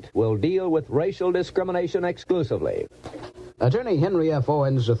department will deal with racial discrimination exclusively. Attorney Henry F.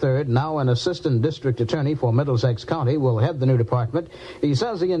 Owens III, now an assistant district attorney for Middlesex County, will head the new department. He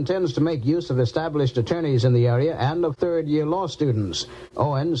says he intends to make use of established attorneys in the area and of third-year law students.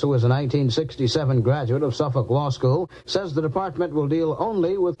 Owens, who is a 1967 graduate of Suffolk Law School, says the department will deal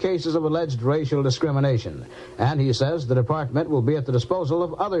only with cases of alleged racial discrimination. And he says the department will be at the disposal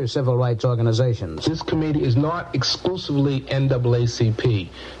of other civil rights organizations. This committee is not exclusively NAACP.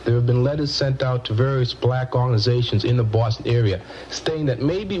 There have been letters sent out to various black organizations in the Boston area stating that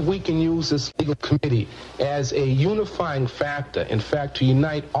maybe we can use this legal committee as a unifying factor, in fact, to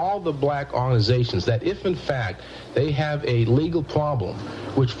unite all the black organizations, that if in fact they have a legal problem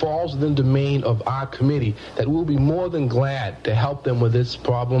which falls within the domain of our committee, that we'll be more than glad to help them with this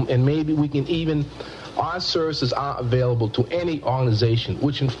problem, and maybe we can even, our services are available to any organization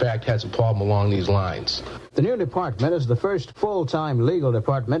which in fact has a problem along these lines. The new department is the first full-time legal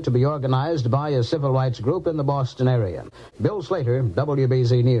department to be organized by a civil rights group in the Boston area. Bill Slater,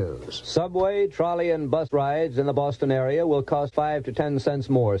 WBZ News. Subway, trolley, and bus rides in the Boston area will cost 5 to 10 cents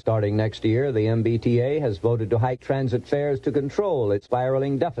more starting next year. The MBTA has voted to hike transit fares to control its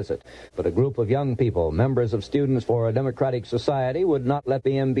spiraling deficit. But a group of young people, members of Students for a Democratic Society, would not let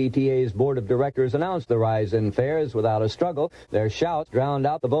the MBTA's board of directors announce the rise in fares without a struggle. Their shouts drowned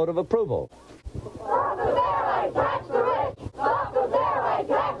out the vote of approval. Stop the bear, I tax the rich! Stop the bear, I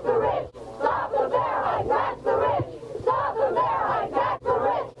tax the rich! Stop the bear, I tax the rich! Stop the bear, I tax the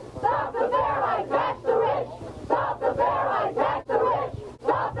rich! Stop the bear, I tax the rich! Stop the bear, I tax the rich!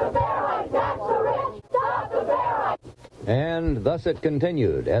 Stop the bear, I tax the rich! Stop the bear, I... And thus it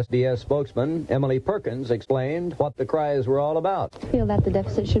continued. SDS spokesman Emily Perkins explained what the cries were all about. I feel that the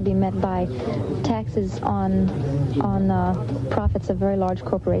deficit should be met by taxes on profits of very large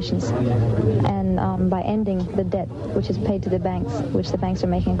corporations, and by ending the debt which is paid to the banks, which the banks are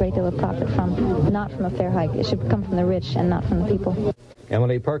making a great deal of profit from, not from a fair hike. It should come from the rich and not from the people.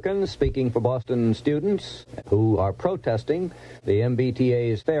 Emily Perkins speaking for Boston students who are protesting the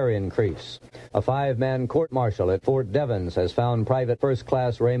MBTA's fare increase. A 5-man court-martial at Fort Devens has found Private First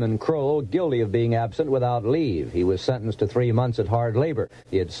Class Raymond Kroll guilty of being absent without leave. He was sentenced to 3 months at hard labor.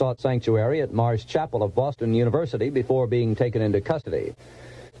 He had sought sanctuary at Marsh Chapel of Boston University before being taken into custody.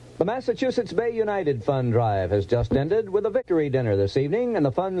 The Massachusetts Bay United Fund Drive has just ended with a victory dinner this evening, and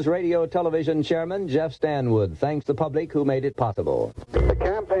the Fund's radio television chairman, Jeff Stanwood, thanks the public who made it possible. The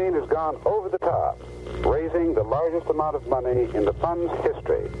campaign has gone over the top, raising the largest amount of money in the Fund's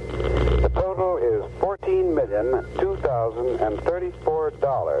history. The total is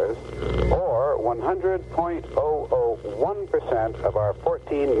 $14,002,034, or 100.001% of our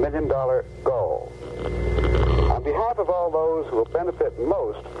 $14 million goal. On behalf of all those who will benefit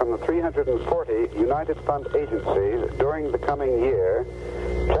most from the 340 United Fund agencies during the coming year,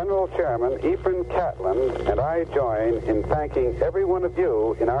 General Chairman Ephraim Catlin and I join in thanking every one of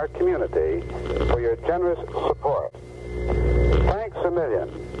you in our community for your generous support. Thanks a million,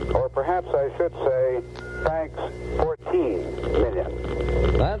 or perhaps I should say, thanks 14 million.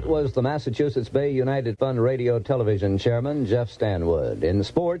 That was the Massachusetts Bay United Fund radio television chairman, Jeff Stanwood. In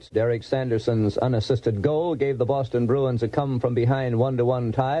sports, Derek Sanderson's unassisted goal gave the Boston Bruins a come-from-behind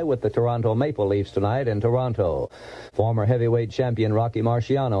 1-1 tie with the Toronto Maple Leafs tonight in Toronto. Former heavyweight champion Rocky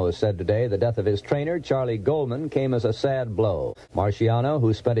Marciano said today the death of his trainer, Charlie Goldman, came as a sad blow. Marciano,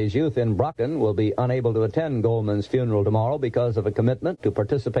 who spent his youth in Brockton, will be unable to attend Goldman's funeral tomorrow because of a commitment to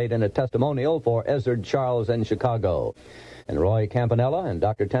participate in a testimonial for Ezzard Charles in Chicago. And Roy Campanella and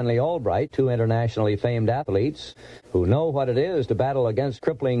Dr. Tenley Albright, 2 internationally famed athletes who know what it is to battle against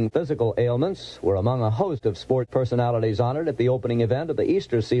crippling physical ailments, were among a host of sport personalities honored at the opening event of the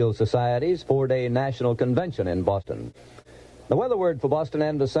Easter Seal Society's 4-day national convention in Boston. The weather word for Boston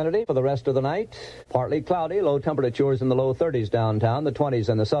and vicinity for the rest of the night: partly cloudy, low temperatures in the low 30s downtown, the 20s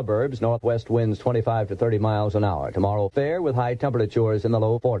in the suburbs, northwest winds 25 to 30 miles an hour. Tomorrow fair with high temperatures in the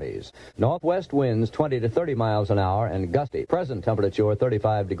low 40s. Northwest winds 20 to 30 miles an hour and gusty. Present temperature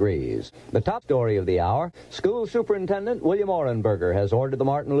 35 degrees. The top story of the hour: School Superintendent William Orenberger has ordered the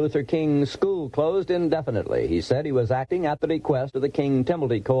Martin Luther King School closed indefinitely. He said he was acting at the request of the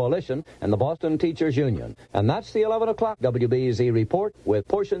King-Timothy Coalition and the Boston Teachers Union. And that's the 11 o'clock WBZ report with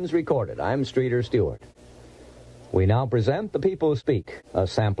portions recorded. I'm Streeter Stewart. We now present The People Speak, a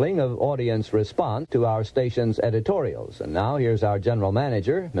sampling of audience response to our station's editorials. And now here's our general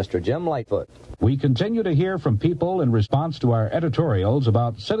manager, Mr. Jim Lightfoot. We continue to hear from people in response to our editorials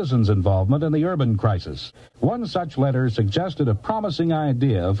about citizens' involvement in the urban crisis. One such letter suggested a promising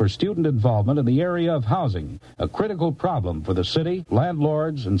idea for student involvement in the area of housing, a critical problem for the city,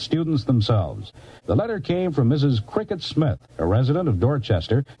 landlords, and students themselves. The letter came from Mrs. Cricket Smith, a resident of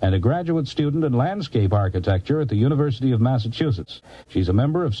Dorchester and a graduate student in landscape architecture at the University of Massachusetts. She's a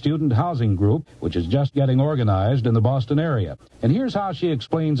member of Student Housing Group, which is just getting organized in the Boston area. And here's how she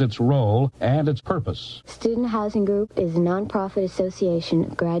explains its role and its purpose. Student Housing Group is a nonprofit association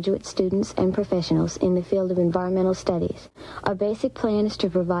of graduate students and professionals in the field of environmental studies. Our basic plan is to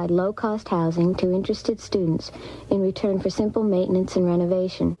provide low-cost housing to interested students in return for simple maintenance and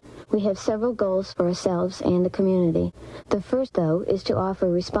renovation. We have several goals for ourselves and the community. The first, though, is to offer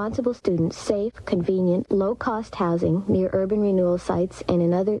responsible students safe, convenient, low-cost housing near urban renewal sites and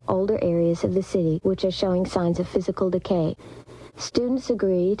in other older areas of the city which are showing signs of physical decay. Students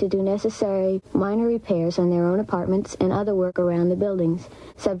agree to do necessary minor repairs on their own apartments and other work around the buildings,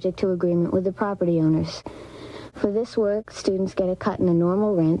 subject to agreement with the property owners. For this work, students get a cut in the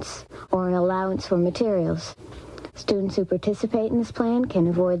normal rents or an allowance for materials. Students who participate in this plan can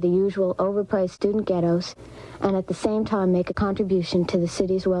avoid the usual overpriced student ghettos and at the same time make a contribution to the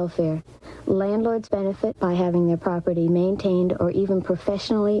city's welfare. Landlords benefit by having their property maintained or even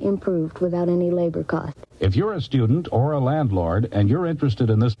professionally improved without any labor cost. If you're a student or a landlord and you're interested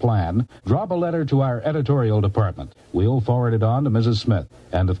in this plan, drop a letter to our editorial department. We'll forward it on to Mrs. Smith.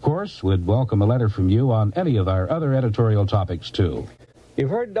 And, of course, we'd welcome a letter from you on any of our other editorial topics, too. You've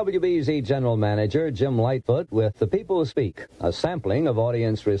heard WBZ General Manager Jim Lightfoot with The People Speak, a sampling of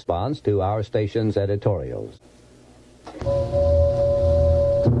audience response to our station's editorials.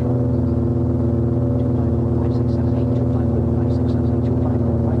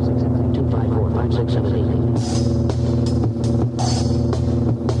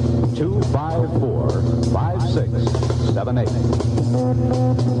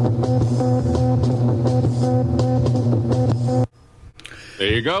 There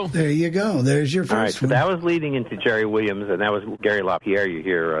you go. There you go. There's your first All right, so one. that was leading into Jerry Williams, and that was Gary LaPierre. You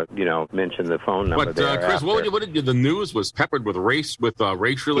hear, mention the phone number But there. Chris, what did you? The news was peppered with race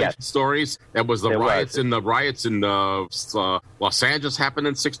related stories. That was the riots in Los Angeles happened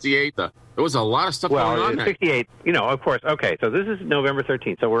in '68. There was a lot of stuff going on. Well, 68, of course. Okay, so this is November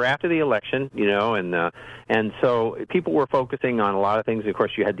 13th. So we're after the election, and so people were focusing on a lot of things. Of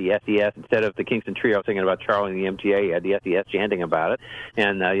course, you had the SES instead of the Kingston Trio singing about Charlie and the MTA. You had the SES chanting about it,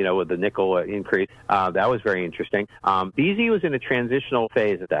 and with the nickel increase, that was very interesting. BZ was in a transitional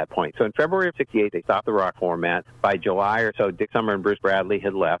phase at that point. So in February of '68, they stopped the rock format. By July or so, Dick Summer and Bruce Bradley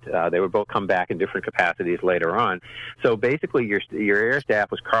had left. They would both come back in different capacities later on. So basically, your air staff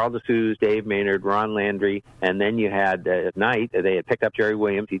was Carl DeSuze, Dave Maynard, Ron Landry, and then you had at night they had picked up Jerry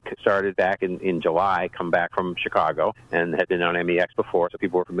Williams. He started back in July, come back from Chicago, and had been on MEX before, so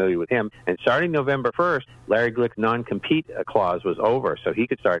people were familiar with him. And starting November 1st, Larry Glick's non-compete clause was over, so he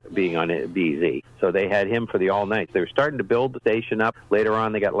could start being on BZ. So they had him for the all nights. They were starting to build the station up. Later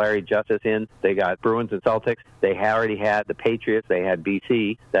on, they got Larry Justice in. They got Bruins and Celtics. They already had the Patriots. They had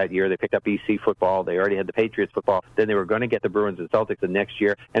BC that year. They picked up BC football. They already had the Patriots football. Then they were going to get the Bruins and Celtics the next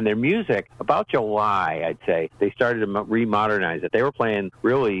year. And their music, about July, I'd say, they started to remodernize it. They were playing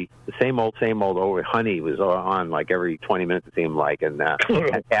really the same old over. Honey was on like every 20 minutes, it seemed like, and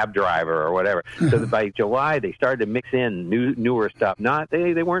Cab Driver or whatever. So by July, they started to mix in newer stuff.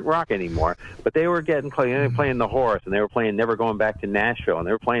 They weren't rock anymore, but they were playing The Horse, and they were playing Never Going Back to Nashville, and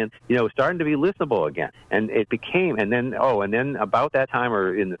they were playing, starting to be listenable again. And it became, and then about that time,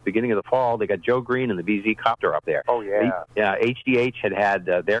 or in the beginning of the fall, they got Joe Green and the BZ Copter up there. Oh, yeah. HDH had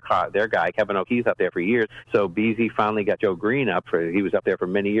their guy, Kevin O'Keefe, up there for years. So BZ finally got Joe Green he was up there for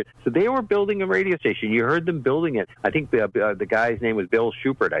many years. So they were building a radio station. You heard them building it. I think the guy's name was Bill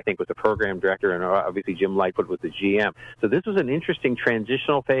Schubert, I think, was the program director, and obviously Jim Lightfoot was the GM. So this was an interesting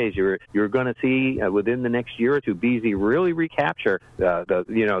transitional phase. You're going to see within the next year or two, BZ really recapture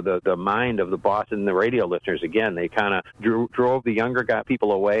the mind of the Boston, the radio listeners again. They kind of drove the younger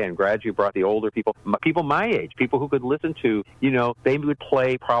people away and gradually brought the older people my age, people who could listen to, they would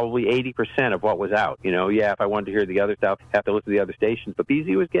play probably 80% of what was out. If I wanted to hear the other stuff, have to listen to the other stations. But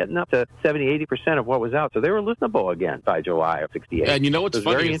BZ was getting up to 70-80% of what was out. So they were listenable again by July of '68. And what's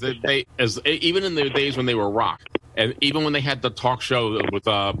funny is that even in their days when they were rock, and even when they had the talk show with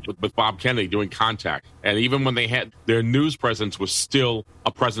Bob Kennedy doing Contact, and even when they had their news presence was still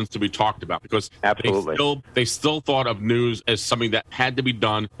a presence to be talked about, because they still thought of news as something that had to be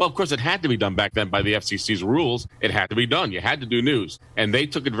done. Well, of course, it had to be done back then by the FCC's rules. It had to be done. You had to do news, and they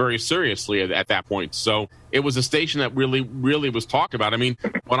took it very seriously at that point. So it was a station that really, really was talked about. I mean,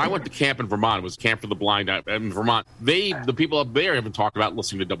 when I went to camp in Vermont, it was Camp for the Blind in Vermont. The people up there even talked about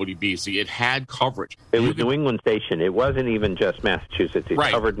listening to WBC. It had coverage. It was New England station. It wasn't even just Mass Massachusetts. He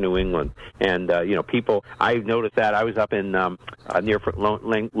covered New England. And, people, I noticed that. I was up in near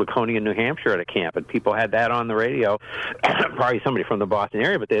Laconia, New Hampshire at a camp, and people had that on the radio. Probably somebody from the Boston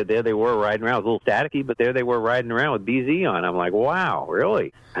area, but there they were riding around. It was a little staticky, but there they were riding around with BZ on. I'm like, wow,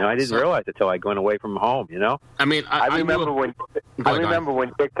 really? And I didn't realize it until I went away from home, I mean, I remember when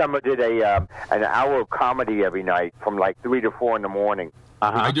Dick Summer did an hour of comedy every night from like 3 to 4 in the morning.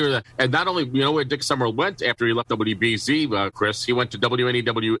 I do that. And not only, where Dick Summer went after he left WBZ, Chris, he went to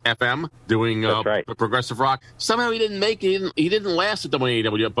WNEW-FM doing progressive rock. Somehow he didn't make it. He didn't last at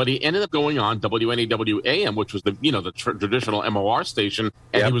WNEW, but he ended up going on WNEW-AM, which was the traditional MOR station,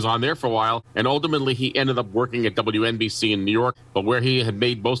 and he was on there for a while. And ultimately, he ended up working at WNBC in New York, but where he had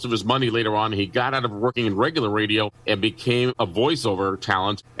made most of his money later on, he got out of working in regular radio and became a voiceover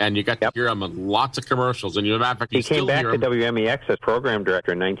talent, and you got to hear him in lots of commercials. And matter of fact, he came back to WMEX as program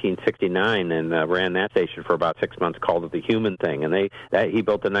director in 1969 and ran that station for about 6 months, called it the Human Thing, and he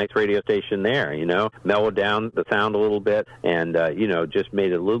built a nice radio station there, mellowed down the sound a little bit, and just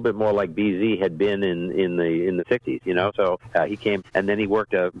made it a little bit more like BZ had been in the 60s, so he came, and then he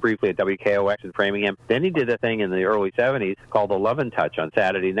worked briefly at WKOX in Framingham. Then he did a thing in the early 70s called the Love and Touch on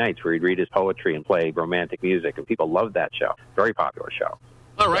Saturday nights, where he'd read his poetry and play romantic music, and people loved that show. Very popular show.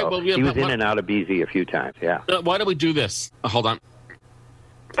 All right, so he was in and out of BZ a few times, why don't we do this? Hold on.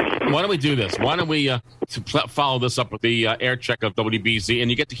 Why don't we do this? Why don't we follow this up with the air check of WBZ,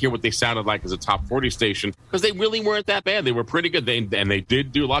 and you get to hear what they sounded like as a top 40 station, because they really weren't that bad. They were pretty good, and they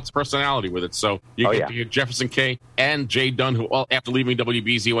did do lots of personality with it. So you get to hear Jefferson K. and Jay Dunn, who, after leaving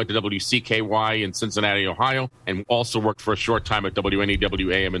WBZ, went to WCKY in Cincinnati, Ohio, and also worked for a short time at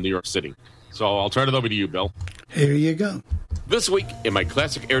WNEW-AM in New York City. So I'll turn it over to you, Bill. Here you go. This week, in my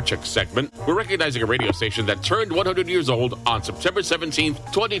Classic Aircheck segment, we're recognizing a radio station that turned 100 years old on September 17th,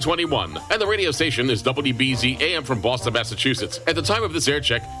 2021. And the radio station is WBZ AM from Boston, Massachusetts. At the time of this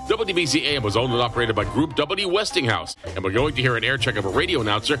aircheck, WBZ AM was owned and operated by Group W Westinghouse. And we're going to hear an aircheck of a radio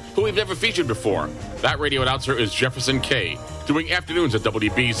announcer who we've never featured before. That radio announcer is Jefferson K., doing afternoons at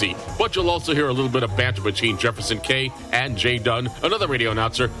WBZ. But you'll also hear a little bit of banter between Jefferson K. and Jay Dunn, another radio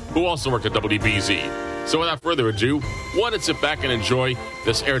announcer who also worked at WBZ. So without further ado, why don't sit back and enjoy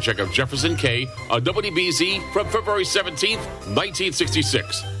this aircheck of Jefferson K. on WBZ from February 17th,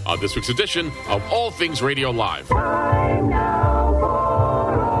 1966, on this week's edition of All Things Radio Live. Time now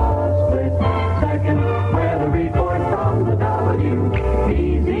for a split second weather report from the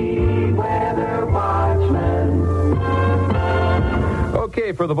WBZ Weather Watchman.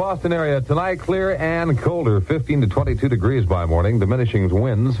 Okay, for the Boston area tonight, clear and colder, 15 to 22 degrees by morning, diminishing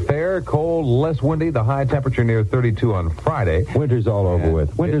winds, fair, cold, less windy, the high temperature near 32 on Friday. Winter's all over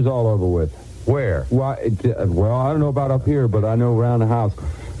with. Winter's all over with. Where? Well, I don't know about up here, but I know around the house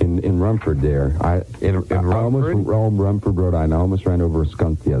in Rumford there. In Rumford? Rumford, Rhode Island. I almost ran over a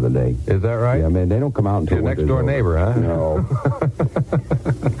skunk the other day. Is that right? Yeah, man, they don't come out until your next door neighbor, huh? No.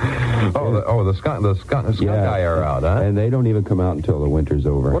 the skunk eye are out, huh? And they don't even come out until the winter's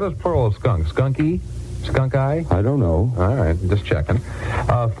over. What is plural of skunk? Skunky? Skunk eye? I don't know. All right, just checking.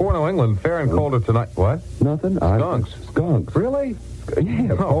 For New England, fair and colder tonight. What? Nothing. Skunks. Skunks. Really?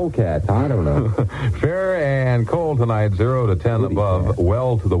 Yeah, polecats. I don't know. Fair and cold tonight, 0 to 10 above,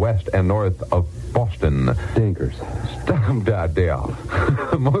 well to the west and north of Boston. Stinkers.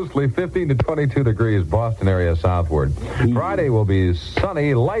 Mostly 15 to 22 degrees, Boston area southward. Friday will be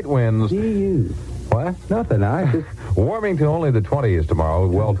sunny, light winds. What? Nothing. Warming to only the 20s tomorrow,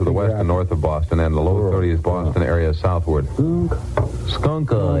 well to the west and north of Boston, and the low 30s, Boston area southward.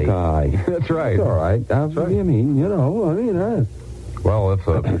 Skunk eye. That's right. It's all right. That's right. I mean, well, if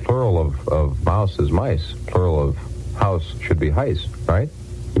a plural of mouse is mice, plural of house should be heis, right?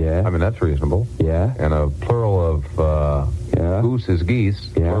 Yeah. I mean, that's reasonable. Yeah. And a plural of goose is geese.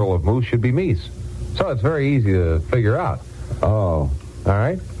 Yeah. Plural of moose should be meese. So it's very easy to figure out. Oh. All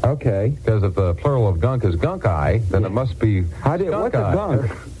right? Okay. Because if the plural of gunk is gunk eye, then it must be what's a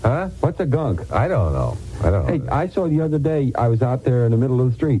gunk? Huh? What's a gunk? I don't know. Hey, I saw the other day, I was out there in the middle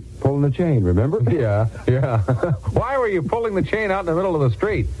of the street pulling a chain, remember? Yeah. Why were you pulling the chain out in the middle of the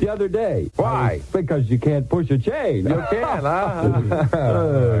street? The other day. Why? Because you can't push a chain. You can, huh?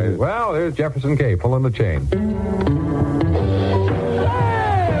 Right. Well, there's Jefferson K. pulling the chain.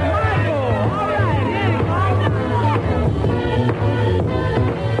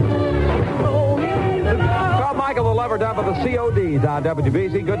 Down by the CODs on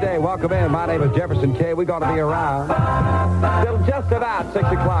WBZ. Good day. Welcome in. My name is Jefferson K. We're going to be around till just about 6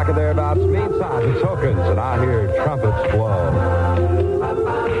 o'clock or thereabouts. Meantime, it's Hookins, and I hear trumpets blow.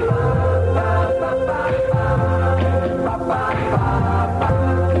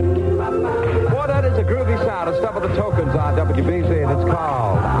 Well, that is a group groovy sound of Stuff of the Tokens on WBZ, and it's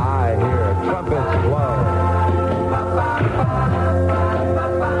called I Hear Trumpets Blow.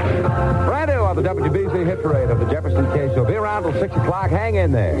 Brand new on the WBZ hit parade of the Jefferson K Show. Be around till 6 o'clock. Hang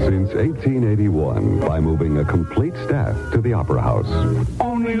in there. Since 1881, by moving a complete staff to the Opera House.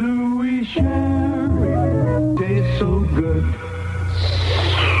 Only Louis Sherry tastes so good.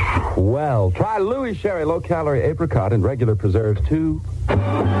 Well, try Louis Sherry low-calorie apricot and regular preserves, too.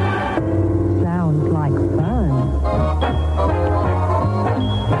 Sounds like fun.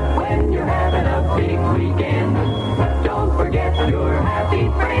 When you're having a big weekend, don't forget your happy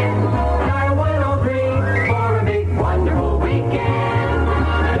friends. Dial 103 for a big, wonderful weekend.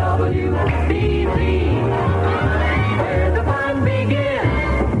 WBZ, where the fun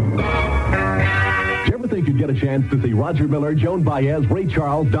begins. Do you ever think you'd get a chance to see Roger Miller, Joan Baez, Ray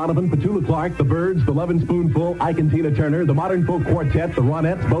Charles, Donovan, Petula Clark, the Byrds, the Lovin' Spoonful, Ike and Tina Turner, the Modern Folk Quartet, the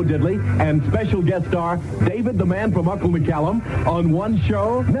Ronettes, Bo Diddley, and special guest star David the Man from Uncle McCallum on one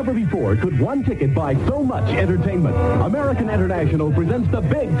show? Never before could one ticket buy so much entertainment. American International presents the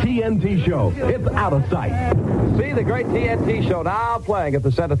big TNT show. It's out of sight. See the great TNT show now playing at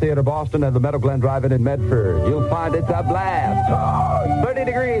the Center Theater Boston and the Meadow Glen Drive-In in Medford. You'll find it's a blast. 30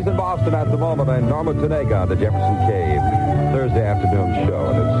 degrees in Boston at the moment, and Norma Tanega on the Jefferson Cave Thursday afternoon show,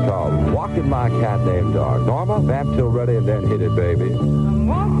 and it's called Walking My Cat Named Dog. Norma, vamp till ready, and then hit it, baby. I'm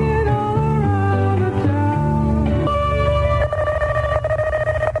walking all around the town.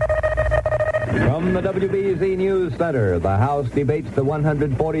 From the WBZ News Center, the House debates the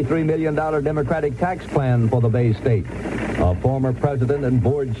 $143 million Democratic tax plan for the Bay State. A former president and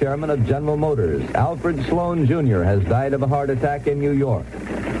board chairman of General Motors, Alfred Sloan Jr., has died of a heart attack in New York.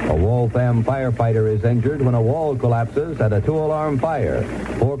 A Waltham firefighter is injured when a wall collapses at a two-alarm fire.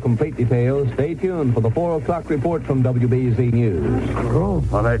 For complete details, stay tuned for the 4 o'clock report from WBZ News. Oh,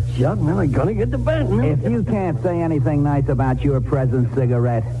 well, that Chuck, man, I'm gonna get to bed, man. If you can't say anything nice about your present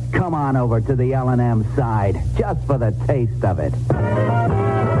cigarette, come on over to the L&M side, just for the taste of it. Come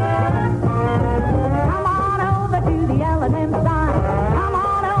on over to the L&M side. Come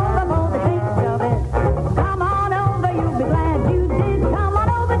on over for the taste of it. Come on over, you'll be glad you did. Come on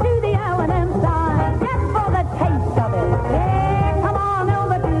over to the L&M side, just for the taste of it. Yeah, come on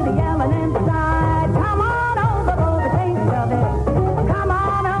over to the L&M side. Come on over for the taste of it. Come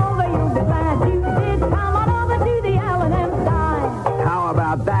on over, you'll be glad you did. Come on over to the L&M side. How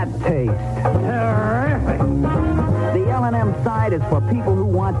about that taste? Terrific. The L&M side is for people who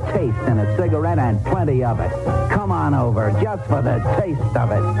want taste in a cigarette and plenty of it. Come on over, just for the taste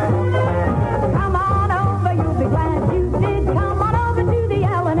of it. Come on over, you'll be glad you did. Come on over to the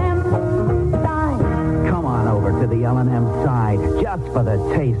L&M side. Come on over to the L&M side, just for the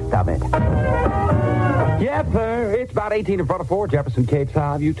taste of it. Yep, it's about 18 in front of 4, Jefferson K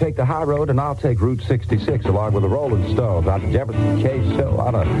time. You take the high road, and I'll take Route 66 along with the Rolling Stones on the Jefferson K show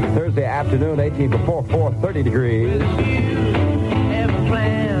on a Thursday afternoon, 18 before 4, 30 degrees. Have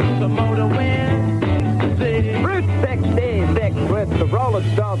plans to motor Route 66 with the Rolling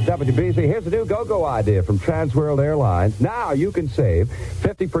Stones, WBZ. Here's a new go-go idea from Transworld Airlines. Now you can save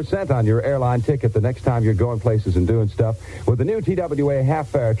 50% on your airline ticket the next time you're going places and doing stuff with the new TWA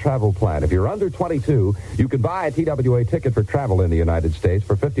half-fare travel plan. If you're under 22, you can buy a TWA ticket for travel in the United States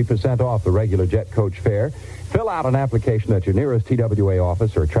for 50% off the regular jet coach fare. Fill out an application at your nearest TWA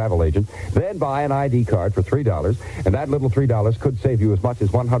office or travel agent, then buy an ID card for $3, and that little $3 could save you as much as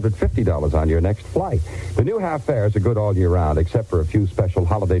 $150 on your next flight. The new half fares are good all year round, except for a few special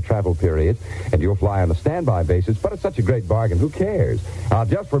holiday travel periods, and you'll fly on a standby basis, but it's such a great bargain. Who cares?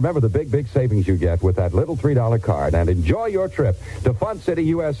 Just remember the big savings you get with that little $3 card, and enjoy your trip to Fun City,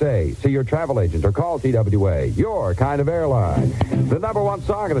 USA. See your travel agent or call TWA, your kind of airline. The number one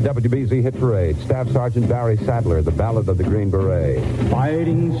song of the WBZ Hit Parade, Staff Sergeant Barry Sadler, The Ballad of the Green Beret.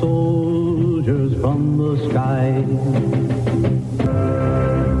 Fighting soldiers from the sky.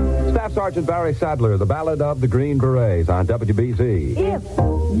 Staff Sergeant Barry Sadler, The Ballad of the Green Berets on WBZ. If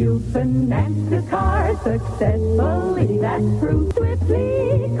you finance your car successfully, that's true.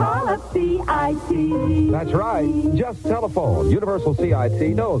 Swiftly call up CIT. That's right. Just telephone. Universal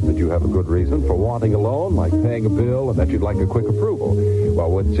CIT knows that you have a good reason for wanting a loan, like paying a bill, and that you'd like a quick approval.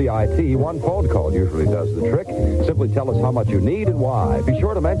 Well, with CIT, one phone call usually does the trick. Simply tell us how much you need and why. Be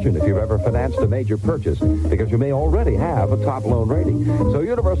sure to mention if you've ever financed a major purchase, because you may already have a top loan rating. So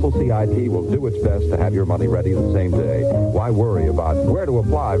Universal CIT will do its best to have your money ready the same day. Why worry about where to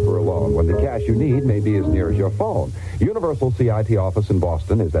apply for a loan when the cash you need may be as near as your phone? Universal CIT office in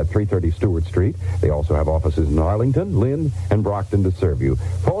Boston is at 3 330 Stewart Street. They also have offices in Arlington, Lynn, and Brockton to serve you.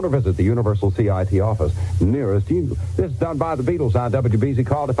 Phone or visit the Universal CIT office nearest you. This is done by the Beatles on WBZ.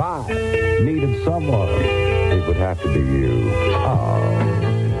 Called if I needed someone, it would have to be you.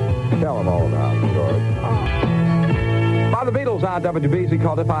 Oh, tell them all about it, George. By the Beatles on WBZ,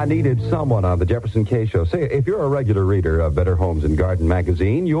 called If I Needed Someone on the Jefferson K Show. Say, if you're a regular reader of Better Homes and Garden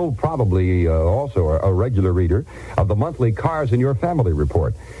magazine, you'll probably also a regular reader of the monthly Cars in Your Family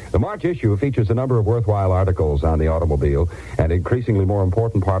report. The March issue features a number of worthwhile articles on the automobile, an increasingly more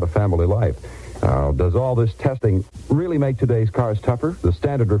important part of family life. Does all this testing really make today's cars tougher? The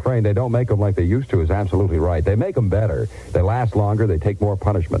standard refrain, they don't make them like they used to, is absolutely right. They make them better. They last longer. They take more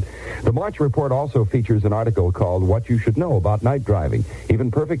punishment. The March report also features an article called What You Should Know About Night Driving.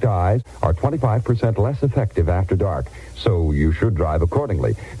 Even perfect eyes are 25% less effective after dark, so you should drive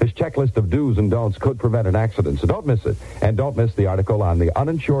accordingly. This checklist of do's and don'ts could prevent an accident, so don't miss it. And don't miss the article on the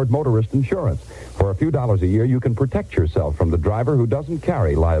uninsured motorist insurance. For a few dollars a year, you can protect yourself from the driver who doesn't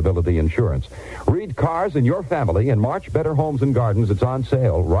carry liability insurance. Read Cars in Your Family in March Better Homes and Gardens. It's on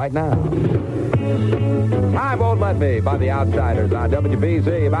sale right now. Time Won't Let Me by the Outsiders on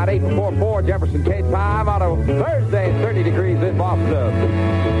WBZ. About 8:44 Jefferson K time on a Thursday, 30 degrees in Boston.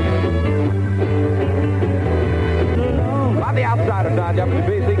 By the Outsiders on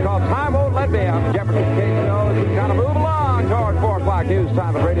WBZ, called Time Won't Let Me on the Jefferson K Show as we kind of move along toward 4 o'clock news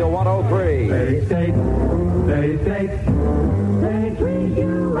time at Radio 103. They state, they treat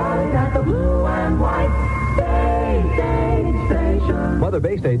you right at the blue and white station. Mother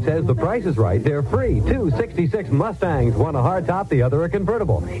Bay State says the price is right. They're free. 2 '66 Mustangs, one a hardtop, the other a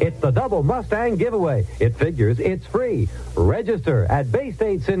convertible. It's the double Mustang giveaway. It figures it's free. Register at Bay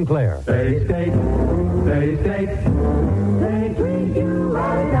State Sinclair. They state, they treat you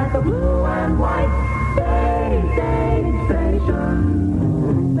right at the blue and white station.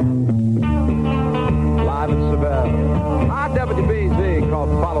 Live in Seville. On WBZ, called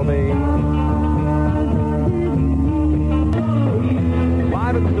Follow Me.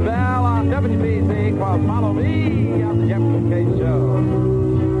 Live in Seville on WBZ, called Follow Me on the Jefferson K Show.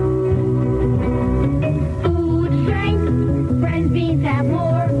 Food strength, friends beans have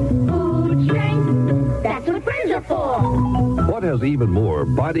more. Food strength, that's what friends are for. What has even more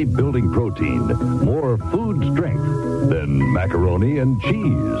bodybuilding protein, more food strength than macaroni and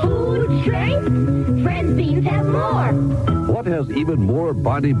cheese? Food strength, friends beans have more. What has even more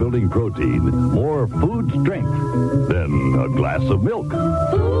bodybuilding protein, more food strength than a glass of milk?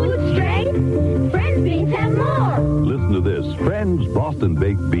 Food strength, friends beans have more. Listen to this. Friends Boston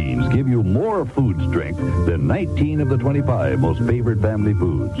Baked Beans give you more food strength than 19 of the 25 most favorite family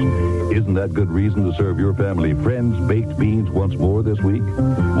foods. Isn't that good reason to serve your family Friends Baked Beans once more this week?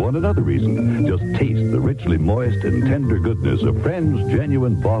 One another reason. Just taste the richly moist and tender goodness of Friends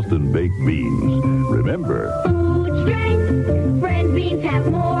Genuine Boston Baked Beans. Remember, Food strength, friends beans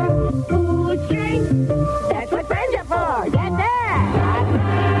have more. Food strength, that's what friends are for. Get that?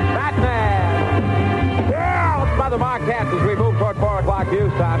 Batman! Yeah, let's Mother Marquette as we move toward 4 o'clock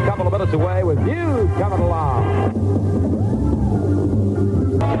news time. A couple of minutes away with news coming along.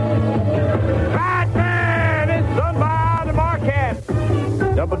 Batman is done by the Marquette.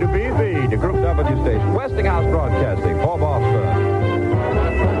 WBZ, the Group W station. Westinghouse Broadcasting for Boston.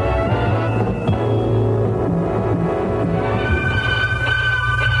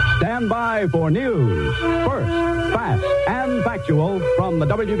 Stand by for news. First, fast, and factual from the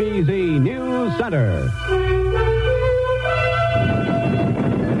WBZ News Center.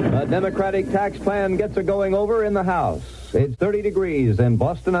 The Democratic tax plan gets a going over in the House. It's 30 degrees in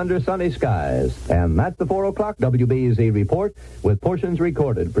Boston under sunny skies. And that's the 4 o'clock WBZ report with portions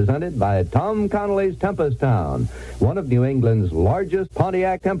recorded, presented by Tom Connolly's Tempest Town, one of New England's largest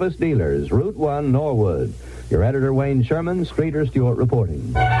Pontiac Tempest dealers, Route 1, Norwood. Your editor, Wayne Sherman, Streeter Stewart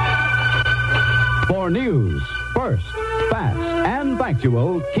reporting. For news, first, fast, and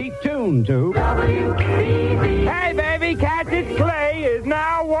factual, keep tuned to WBZ. Hey, baby, Catch's Clay is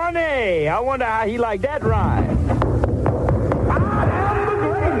now 1A. I wonder how he liked that rhyme.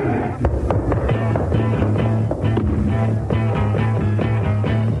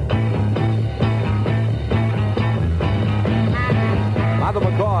 I'm the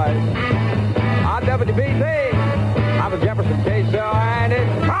McCoys. On WBZ. I'm the Jefferson K Show, and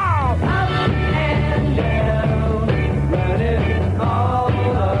it's Paul. And down, running all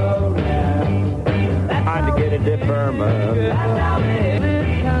around. Time to get a deferment.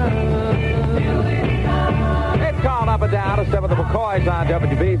 It's called Up and Down. It's 7 of the McCoys on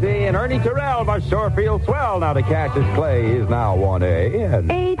WBZ, and Ernie Terrell must sure feel swell now the Catch's Clay is now 1A. And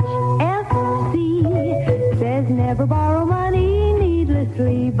HFC says never borrow money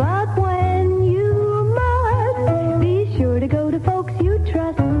needlessly, but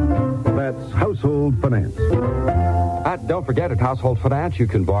Household Finance. Don't forget, at Household Finance, you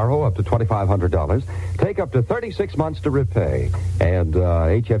can borrow up to $2,500, take up to 36 months to repay. And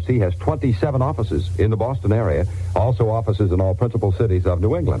HFC has 27 offices in the Boston area, also offices in all principal cities of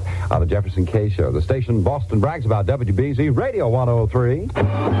New England. On the Jefferson K Show, the station Boston brags about, WBZ Radio 103.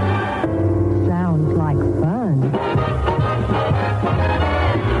 Sounds like fun.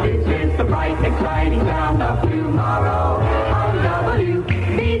 This is the bright, exciting sound of tomorrow on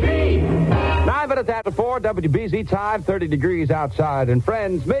WBZ. 9 minutes after 4, WBZ time, 30 degrees outside. And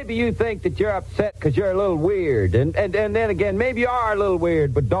friends, maybe you think that you're upset because you're a little weird. And then again, maybe you are a little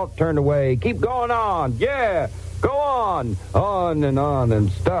weird, but don't turn away. Keep going on. Yeah, go on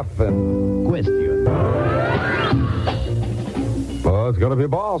and stuff. And Question. Well, it's going to be a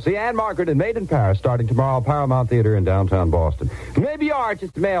ball. See Anne Margaret and Made in Paris starting tomorrow at Paramount Theater in downtown Boston. Maybe you are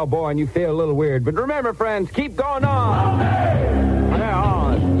just a male boy and you feel a little weird, but remember, friends, keep going on. Yeah,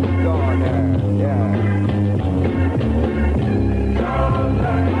 on. Keep going there. Yeah.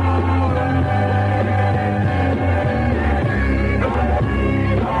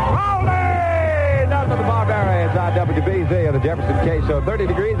 Holy! Nothing but the Barbarians on WBZ of the Jefferson K Show. 30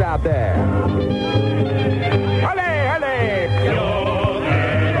 degrees out there. Holy!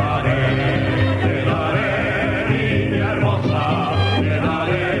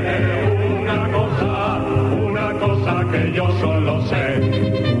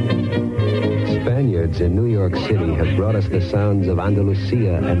 Spaniards in New York City have brought us the sounds of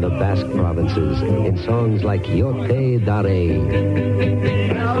Andalusia and the Basque provinces in songs like Yo Te Daré.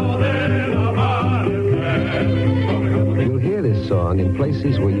 You'll hear this song in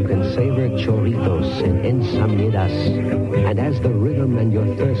places where you can savor chorritos and ensamidas. And as the rhythm and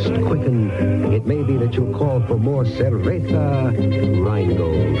your thirst quicken, it may be that you'll call for more cerveza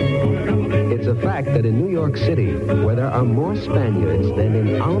Rheingold. It's a fact that in New York City, where there are more Spaniards than in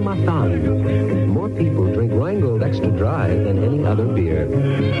Almazan, more people drink Rheingold Extra Dry than any other beer.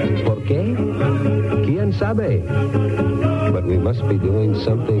 ¿Por qué? ¿Quién sabe? But we must be doing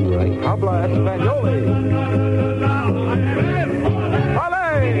something right. Habla Español.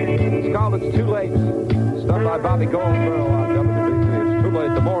 It's called It's Too Late. It's done by Bobby Goldsboro on WBZ. It's too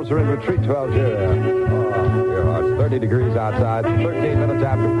late. The Moors are in retreat to Algeria. It's 30 degrees outside. 13 minutes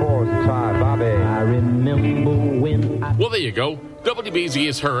after 4 is the time. Bobby. I remember when Well, there you go. WBZ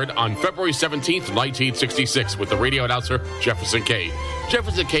is heard on February 17th, 1966, with the radio announcer Jefferson K.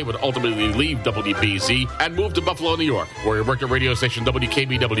 Jefferson K would ultimately leave WBZ and move to Buffalo, New York, where he worked at radio station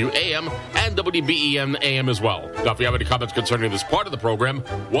WKBW AM and WBEN AM as well. Now, if you have any comments concerning this part of the program,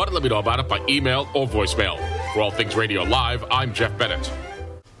 want to let me know about it by email or voicemail. For All Things Radio Live, I'm Jeff Bennett.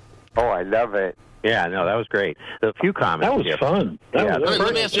 Oh, I love it. Yeah, no, that was great. A few comments. That was fun.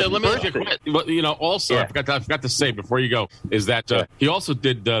 Let me ask you a question. Also, I forgot to say before you go, is that he also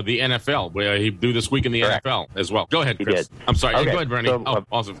did the NFL, where he do This Week in the NFL as well. Go ahead, Chris. I'm sorry. Okay. Go ahead, Bernie.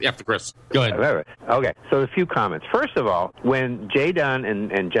 Also, after Chris. Go ahead. Okay, so a few comments. First of all, when Jay Dunn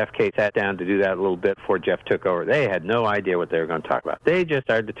and Jeff K sat down to do that a little bit before Jeff took over, they had no idea what they were going to talk about. They just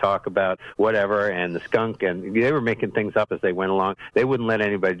started to talk about whatever and the skunk, and they were making things up as they went along. They wouldn't let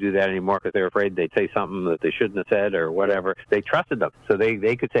anybody do that anymore because they were afraid they'd say something that they shouldn't have said or whatever. They trusted them, so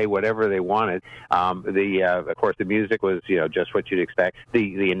they could say whatever they wanted. Of course, the music was just what you'd expect.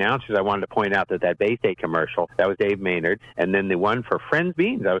 The announcers, I wanted to point out that Bay State commercial, that was Dave Maynard, and then the one for Friends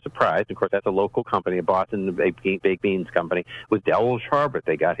Beans, I was surprised. Of course, that's a local company, a Boston baked beans company, with Del Sharbert.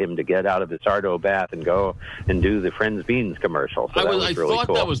 They got him to get out of his Sardo bath and go and do the Friends Beans commercial. So I thought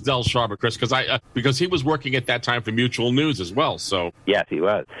cool. that was Del Sharbert, Chris, because he was working at that time for Mutual News as well. So yes, he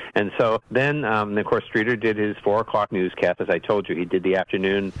was. And so then, of course, Streeter did his 4 o'clock newscast. As I told you, he did the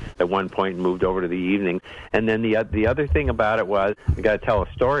afternoon at one point and moved over to the evening. And then the other thing about it was, I got to tell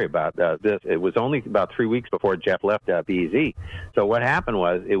a story about this. It was only about 3 weeks before Jeff left BZ. So what happened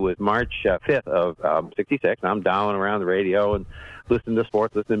was, it was March 5th of 66, and I'm dialing around the radio and listening to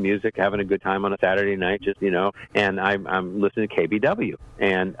sports, listening to music, having a good time on a Saturday night, and I'm listening to KBW,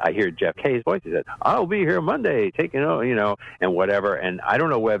 and I hear Jeff K's voice. He said, "I'll be here Monday, and whatever." And I don't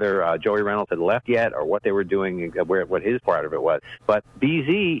know whether Joey Reynolds had left yet or what they were doing, what his part of it was. But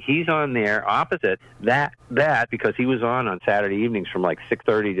BZ, he's on there opposite that because he was on Saturday evenings from like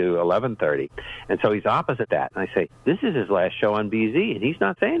 6:30 to 11:30, and so he's opposite that. And I say, "This is his last show on BZ," and he's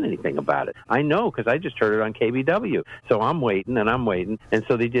not saying anything about it. I know because I just heard it on KBW, so I'm waiting and I'm I'm waiting. And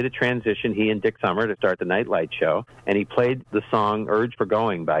so they did a transition, he and Dick Summer, to start the Nightlight show, and he played the song Urge for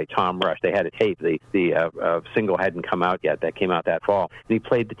Going by Tom Rush. They had a tape. The single hadn't come out yet. That came out that fall. And he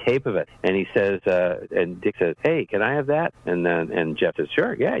played the tape of it, and he says, and Dick says, hey, can I have that? And Jeff says,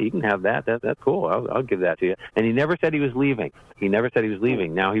 sure, yeah, you can have that. That's cool. I'll give that to you. And he never said he was leaving.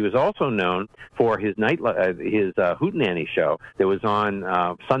 Now, he was also known for his Hootenanny show that was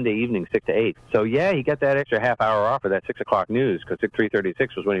on Sunday evening, 6 to 8. So, yeah, he got that extra half hour off of that 6 o'clock news because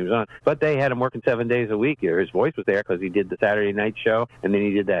 3:36 was when he was on. But they had him working 7 days a week here. His voice was there because he did the Saturday night show, and then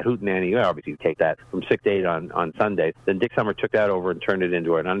he did that Hootenanny. Well, obviously, you take that from 6 to 8 on Sundays. Then Dick Summer took that over and turned it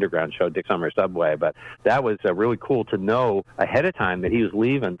into an underground show, Dick Summer Subway. But that was really cool to know ahead of time that he was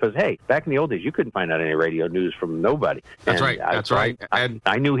leaving because, hey, back in the old days, you couldn't find out any radio news from nobody. That's right.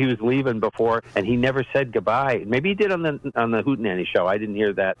 I knew he was leaving before, and he never said goodbye. Maybe he did on the Hootenanny show. I didn't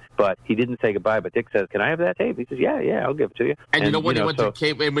hear that, but he didn't say goodbye. But Dick says, "Can I have that tape?" He says, "Yeah, I'll give it to you." And you know when he went to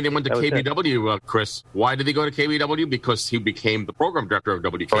KBW, Chris, why did he go to KBW? Because he became the program director of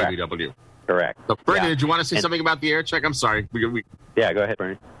WKBW. Correct. So, Bernie, did you want to say something about the air check? I'm sorry. Yeah, go ahead,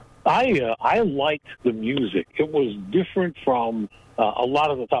 Bernie. I liked the music. It was different from a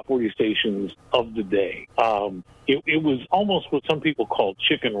lot of the top 40 stations of the day. It was almost what some people call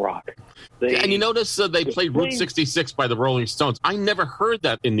chicken rock. And you notice they played Route 66 by the Rolling Stones. I never heard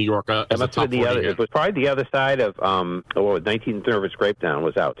that in New York as a top 40 hit. It was probably the other side of 19th Nervous Breakdown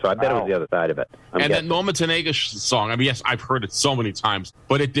was out, so I bet it was the other side of it. That Norma Tanega song, I mean, yes, I've heard it so many times,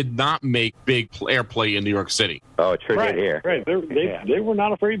 but it did not make big airplay in New York City. Oh, it sure did here. Right, they were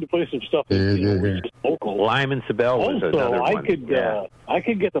not afraid to play some stuff that was local. Lyman Sibel was another one. I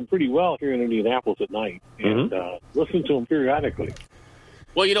could get them pretty well here in Indianapolis at night and listen to them periodically.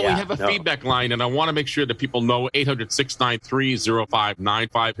 Well, we have a feedback line, and I want to make sure that people know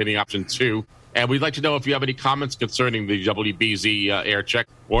 800-693-0595, hitting option 2. And we'd like to know if you have any comments concerning the WBZ air check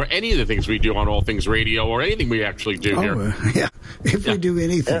or any of the things we do on All Things Radio or anything we actually do here. If we do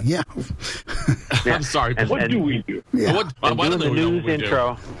anything, I'm sorry. What do we do? Yeah. Doing the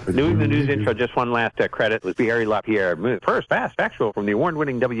news intro, just one last credit was Barry LaPierre. First, factual from the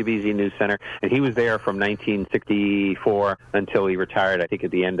award-winning WBZ News Center, and he was there from 1964 until he retired, I think,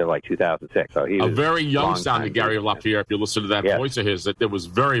 at the end of 2006. So he was a very young-sounding Gary LaPierre. If you listen to that voice of his, it was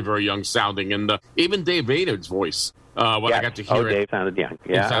very, very young-sounding, and even Dave Maynard's voice. When I got to hear it. Dave sounded young.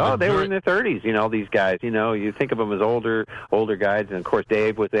 Yeah. They were in their 30s, these guys. You think of them as older guys. And, of course,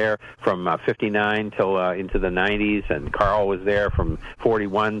 Dave was there from 59 till into the 90s, and Carl was there from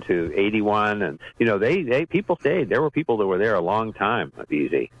 41 to 81. And, people stayed. There were people that were there a long time at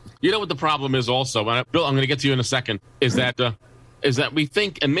BZ. You know what the problem is also, Bill, I'm going to get to you in a second, is that we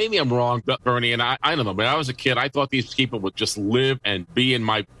think, and maybe I'm wrong, Bernie, and I don't know, but when I was a kid, I thought these people would just live and be in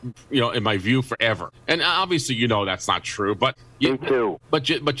my view forever. And obviously, that's not true. But Me too. But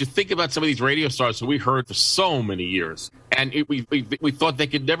you think about some of these radio stars who we heard for so many years, and we thought they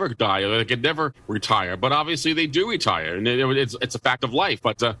could never die or they could never retire. But obviously, they do retire, and it's a fact of life.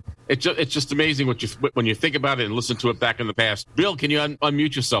 But it's just amazing when you think about it and listen to it back in the past. Bill, can you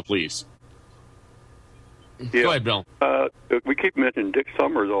unmute yourself, please? Yeah. Go ahead, Bill. We keep mentioning Dick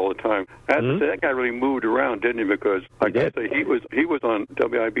Summers all the time. I have to say, that guy really moved around, didn't he? Because I guess he was on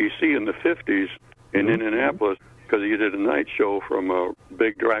WIBC in the 50s in Indianapolis because he did a night show from a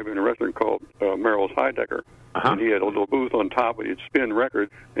big drive-in restaurant called Merrill's Heidecker. And he had a little booth on top, and he'd spin records,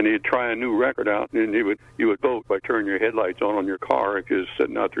 and he'd try a new record out, and you would vote by turning your headlights on your car if you was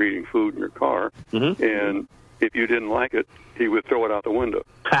sitting out there eating food in your car. And if you didn't like it, he would throw it out the window.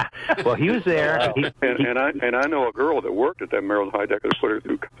 Well, he was there. And I know a girl that worked at that Merrill's Heidecker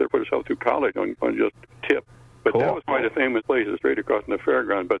that put herself through college on just tip. But that was quite a famous place, straight across from the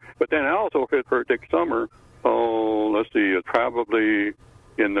fairground. But then I also heard Dick Summer. Let's see, probably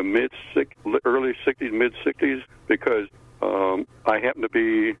in the early 60s, mid 60s, because I happened to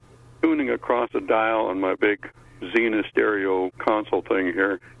be tuning across the dial on my big Zenith stereo console thing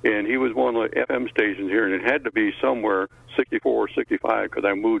here, and he was one of the FM stations here, and it had to be somewhere 64 or 65 because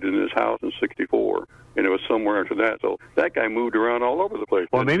I moved in his house in 64, and it was somewhere after that. So that guy moved around all over the place.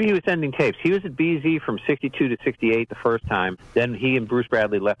 Well, maybe he was sending tapes. He was at BZ from 62 to 68 the first time. Then he and Bruce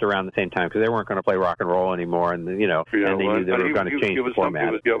Bradley left around the same time because they weren't going to play rock and roll anymore, and and they knew they were going to change the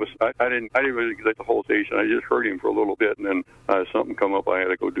format. I didn't really get the whole station. I just heard him for a little bit, and then something come up. I had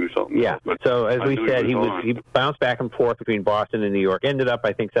to go do something. Yeah. But so as we said, he bounced back and forth between Boston and New York. Ended up,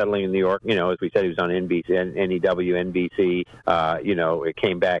 I think, settling in New York. You know, as we said, he was on NBC, NEW, NBC. You know, it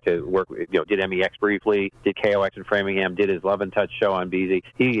came back to work. You know, did MEX briefly, did KOX in Framingham, did his Love and Touch show on BZ.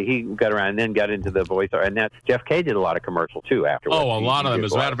 He got around and then got into the voiceover. And that Jeff Kay did a lot of commercial too afterwards. Oh, a lot of them.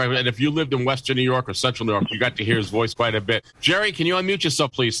 As a matter of fact, and if you lived in Western New York or Central New York, you got to hear his voice quite a bit. Jerry, can you unmute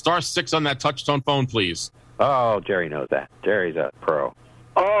yourself, please? *6 on that touch-tone phone, please. Oh, Jerry knows that. Jerry's a pro.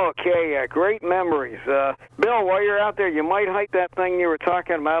 Okay, great memories. Bill, while you're out there, you might hike that thing you were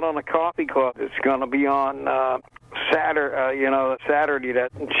talking about on the Coffee Club. It's going to be on Saturday,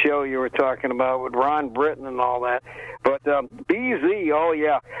 that show you were talking about with Ron Britton and all that. But BZ, oh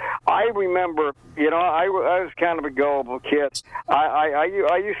yeah, I remember. You know, I was kind of a gullible kid.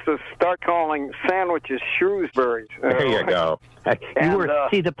 I used to start calling sandwiches Shrewsbury's. There you go.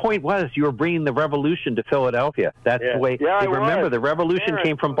 See, the point was you were bringing the revolution to Philadelphia. That's the way. Yeah, remember, the revolution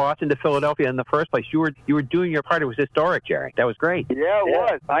came from Boston to Philadelphia in the first place. You were doing your part. It was historic, Jerry. That was great. Yeah, it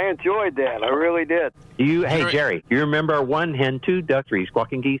was. I enjoyed that. I really did. Hey, Jerry, you remember 1 hen, 2 ducks, 3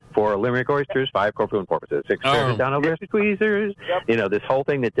 squawking geese, 4 limerick oysters, 5 cornform porpoises, 6 down over squeezers. Yep. You know, this whole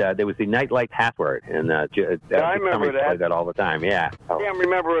thing that there was the nightlight password, and I remember that. Played that all the time. Yeah. I can't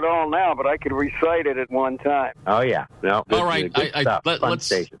remember it all now, but I could recite it at one time. Oh yeah. No. All right.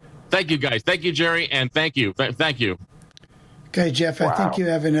 Let's. Thank you, guys. Thank you, Jerry, and thank you. Thank you. Okay, Jeff. Wow. I think you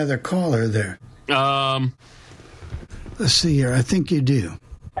have another caller there. Let's see here. I think you do.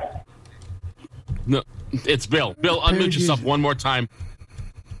 No, it's Bill. Bill, unmute yourself one more time.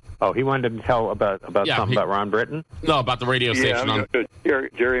 Oh, he wanted to tell about something about Ron Britton? No, about the radio station.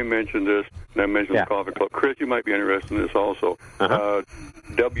 Jerry mentioned this, and I mentioned the Coffee Club. Chris, you might be interested in this also.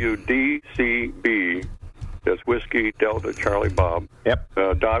 WDCB, that's Whiskey Delta Charlie Bob,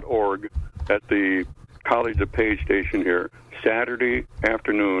 .org, at the College of Page station here, Saturday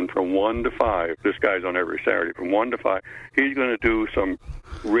afternoon from 1 to 5. This guy's on every Saturday from 1 to 5. He's going to do some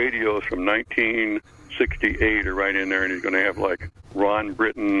radios from 1968 or right in there, and he's going to have like Ron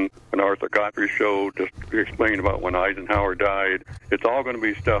Britton, an Arthur Godfrey show, just explain about when Eisenhower died. It's all going to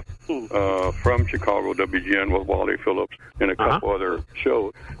be stuff from Chicago, WGN with Wally Phillips and a couple other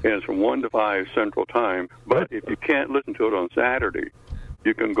shows. And it's from 1 to 5 Central Time. But if you can't listen to it on Saturday,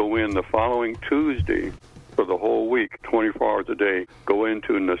 you can go in the following Tuesday for the whole week, 24 hours a day. Go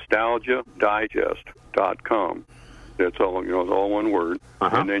into nostalgiadigest.com. That's all, it's all one word.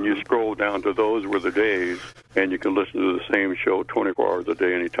 And then you scroll down to those were the days, and you can listen to the same show 24 hours a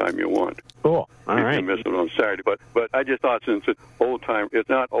day anytime you want. Cool. All right. You can miss it on Saturday. But I just thought since it's old-time, it's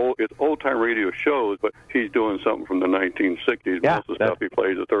old-time radio shows, but he's doing something from the 1960s. Most of the stuff he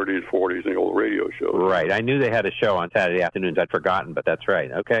plays the 30s, 40s, and the old radio shows. Right. I knew they had a show on Saturday afternoons. I'd forgotten, but that's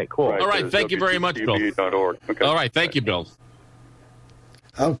right. Okay, cool. All right. Thank you very much, Bill. Okay. All right. Thank you, Bill.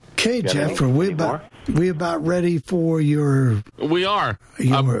 Okay, Jeff, are we about ready for your... We are.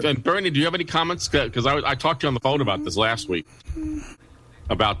 And Bernie, do you have any comments? Because I talked to you on the phone about this last week.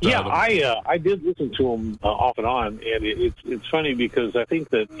 About I did listen to him off and on, and it's funny because I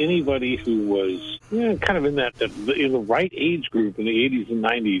think that anybody who was kind of in the right age group in the 80s and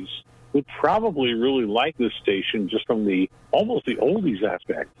 90s would probably really like this station just from almost the oldies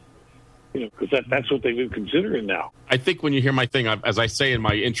aspect. Because that's what they've been considering now. I think when you hear my thing, as I say in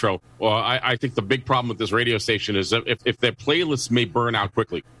my intro, I think the big problem with this radio station is if their playlists may burn out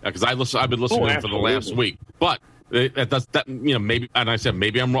quickly. Because I've been listening to them for the last week, but maybe, and I said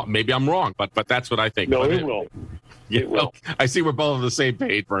maybe I'm wrong, but that's what I think. No, it will. Yeah, well, I see we're both on the same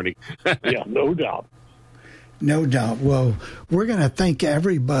page, Bernie. Yeah, no doubt. No doubt. Well, we're going to thank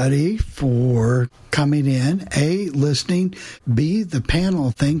everybody for coming in. A, listening. B, the panel.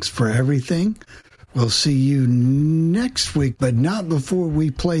 Thanks for everything. We'll see you next week, but not before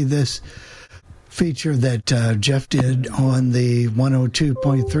we play this feature that Jeff did on the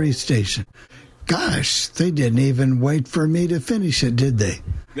 102.3 station. Gosh, they didn't even wait for me to finish it, did they?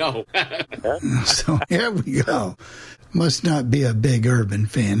 No. So here we go. Must not be a big urban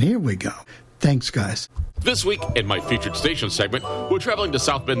fan. Here we go. Thanks, guys. This week, in my featured station segment, we're traveling to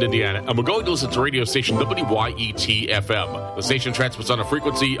South Bend, Indiana, and we're going to listen to radio station WYET-FM. The station transmits on a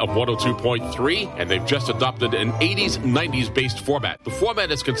frequency of 102.3, and they've just adopted an 80s, 90s-based format. The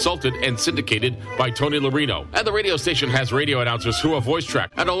format is consulted and syndicated by Tony Larino, and the radio station has radio announcers who are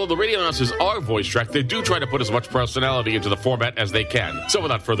voice-tracked. And although the radio announcers are voice-tracked, they do try to put as much personality into the format as they can. So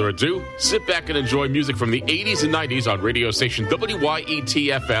without further ado, sit back and enjoy music from the 80s and 90s on radio station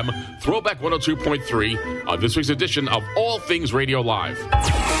WYET-FM, Throwback 102.3, on this week's edition of All Things Radio Live.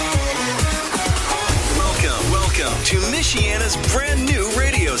 Welcome to Michiana's brand new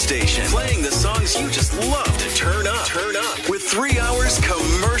radio station, playing the songs you just love to turn up. With 3 hours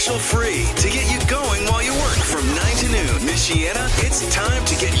commercial free to get you going while you work from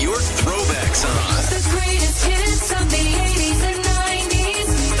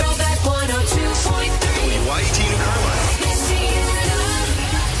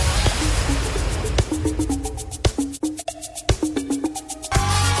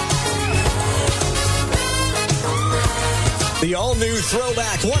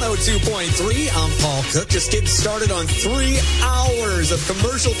Throwback 102.3. I'm Paul Cook. Just getting started on 3 hours of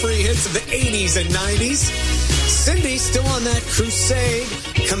commercial-free hits of the 80s and 90s. Cindy still on that crusade,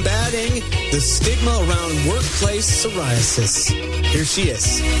 combating the stigma around workplace psoriasis. Here she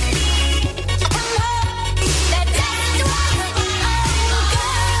is.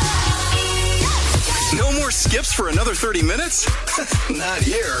 No more skips for another 30 minutes? Not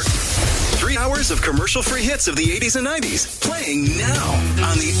here. 3 hours of commercial-free hits of the 80s and 90s, playing now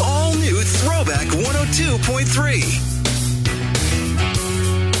on the all-new Throwback 102.3.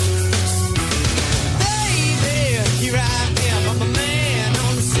 Baby, here I am, I'm a man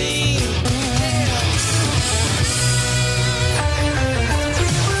on the scene.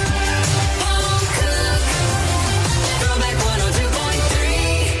 Throwback 102.3.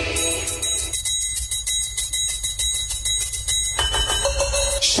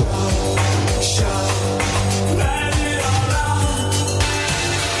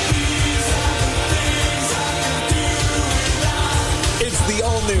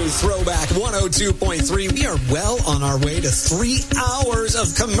 Throwback 102.3. We are well on our way to 3 hours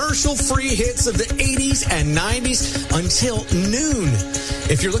of commercial-free hits of the 80s and 90s until noon.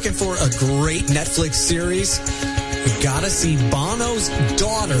 If you're looking for a great Netflix series, you've got to see Bono's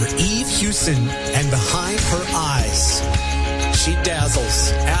daughter, Eve Hewson, and Behind Her Eyes. She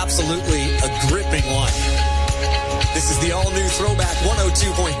dazzles. Absolutely a gripping one. This is the all-new Throwback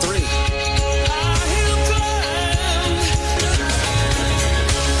 102.3.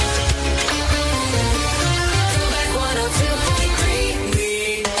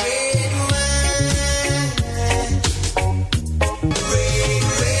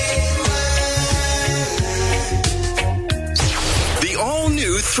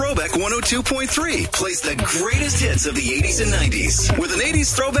 Throwback 102.3 plays the greatest hits of the 80s and 90s with an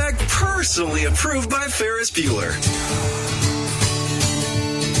 80s throwback personally approved by Ferris Bueller.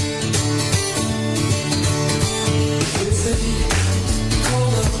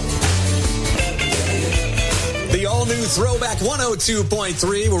 The all-new Throwback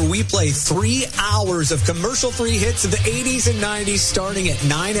 102.3, where we play 3 hours of commercial-free hits of the 80s and 90s starting at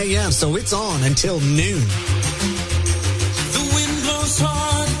 9 a.m., so it's on until noon. The wind blows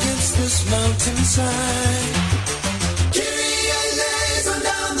hard against this mountainside. Kyrie-eleis on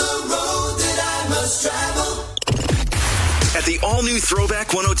down the road that I must travel. At the all-new Throwback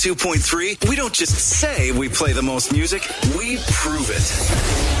 102.3, we don't just say we play the most music, we prove it.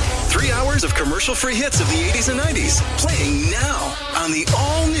 3 hours of commercial-free hits of the 80s and 90s, playing now on the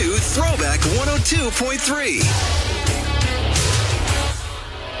all-new Throwback 102.3.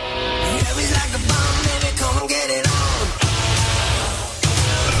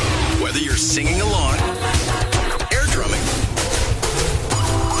 Whether you're singing along, air drumming,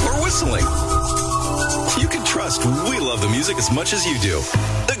 or whistling, you can trust we love the music as much as you do.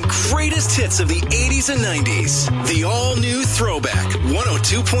 The greatest hits of the 80s and 90s. The all-new Throwback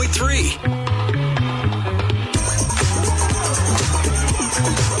 102.3.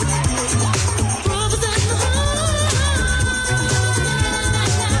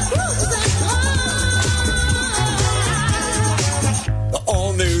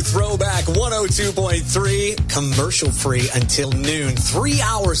 Throwback 102.3, commercial-free until noon. 3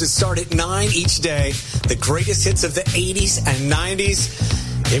 hours that start at 9 each day. The greatest hits of the 80s and 90s.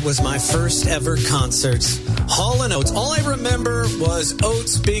 It was my first ever concert. Hall & Oates. All I remember was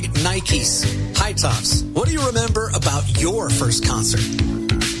Oates' big Nikes, high tops. What do you remember about your first concert?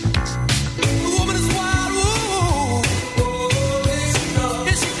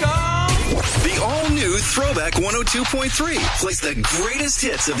 Throwback 102.3 plays the greatest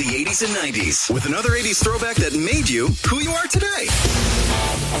hits of the 80s and 90s with another 80s throwback that made you who you are today.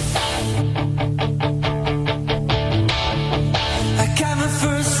 I got my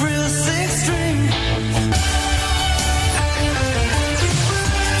first real six string.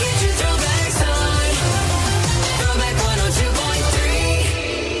 Get your throwbacks on. Throwback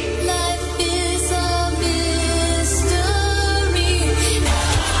 102.3. Life is a mystery.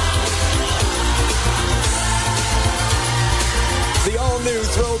 The all-new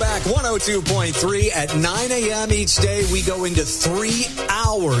Throwback 102.3 at 9 a.m. each day. We go into 3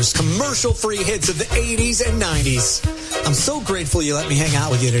 hours commercial-free hits of the 80s and 90s. I'm so grateful you let me hang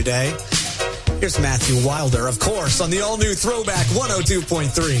out with you today. Here's Matthew Wilder, of course, on the all-new Throwback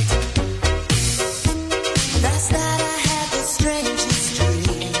 102.3. Last night I had the strangest dream.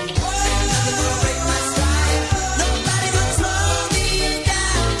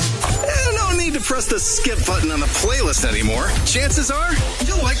 No need to press the skip button on the playlist anymore. Chances are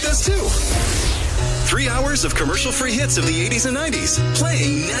you'll like this too. 3 hours of commercial-free hits of the 80s and 90s,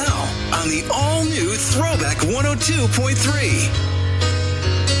 playing now on the all-new Throwback 102.3.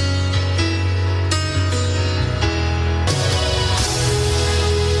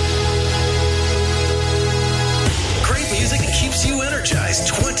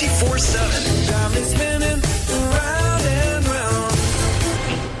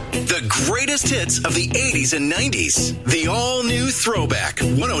 The greatest hits of the 80s and 90s. The all-new Throwback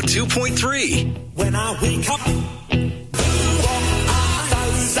 102.3. When I wake up,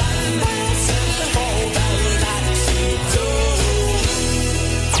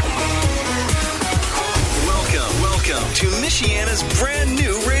 Welcome to Michiana's brand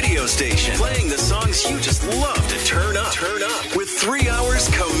new radio station, playing the songs you just love to turn up. With 3 hours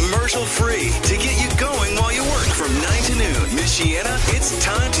commercial free to get you going while you work from 9 to noon. Michiana, it's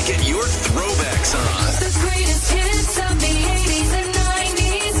time to get your throwbacks on. the greatest hits of the 80s and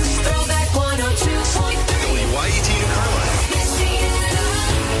 90s. Throwback 102.3. WYET New Carlisle.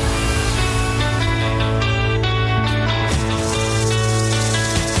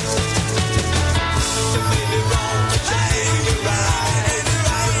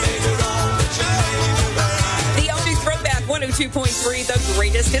 The all-new Throwback 102.3, the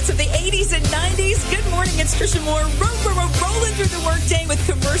greatest hits of the 80s and 90s. Good morning, it's Trisha Moore. Rolling through the workday with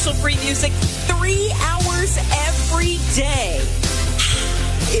commercial-free music 3 hours every day.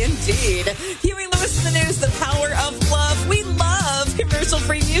 Indeed. Huey Lewis in the news, the power of love. We love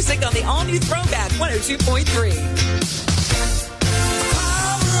commercial-free music on the all-new Throwback 102.3.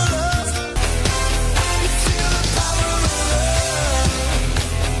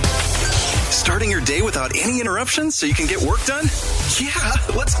 Starting your day without any interruptions so you can get work done? Yeah,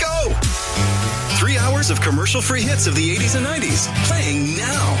 let's go! 3 hours of commercial-free hits of the 80s and 90s, playing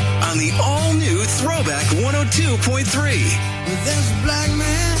now on the all-new Throwback 102.3. There's a black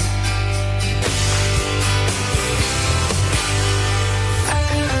man.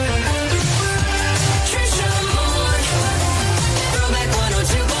 Trisha Moore. Throwback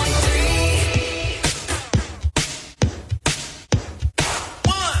 102.3.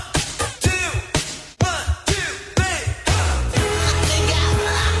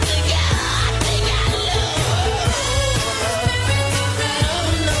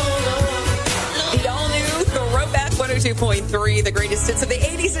 The all-new Throwback 102.3, the greatest hits of the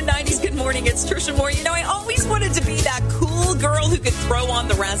 80s and 90s. Good morning, it's Trisha Moore. You know, I always wanted to be that cool girl who could throw on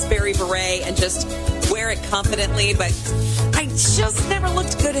the raspberry beret and just wear it confidently, but I just never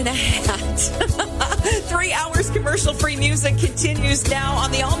looked good in a hat. 3 hours commercial-free music continues now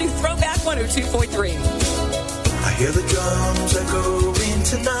on the all-new Throwback 102.3. I hear the drums echoing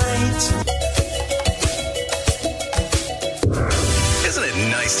tonight. Isn't it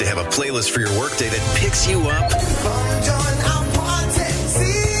nice to have a playlist for your workday that picks you up?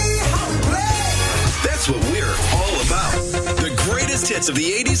 That's what we're all about. The greatest hits of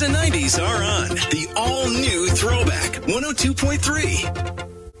the 80s and 90s are on the all-new Throwback 102.3.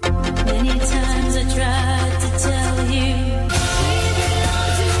 Many times I tried to tell you.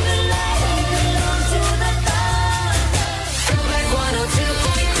 Throwback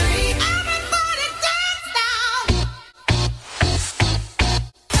 102.3. Everybody dance now.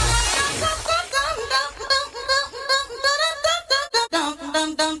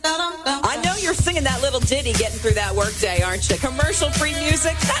 I know you're singing that little ditty getting through that workday, aren't you? Commercial-free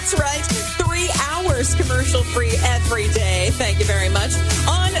music, that's right. 3 hours commercial-free every day. Thank you very much.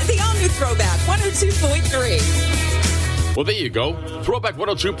 On the all-new Throwback 102.3. Well, there you go. Throwback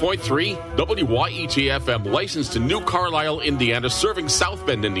 102.3, WYET-FM, licensed to New Carlisle, Indiana, serving South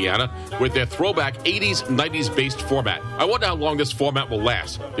Bend, Indiana, with their throwback 80s, 90s-based format. I wonder how long this format will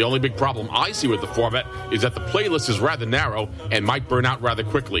last. The only big problem I see with the format is that the playlist is rather narrow and might burn out rather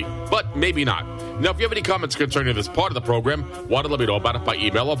quickly. But maybe not. Now, if you have any comments concerning this part of the program, want to let me know about it by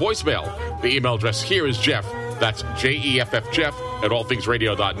email or voicemail. The email address here is Jeff. That's Jeff, Jeff, at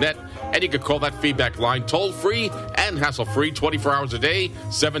allthingsradio.net. And you can call that feedback line toll-free and hassle-free 24 hours a day,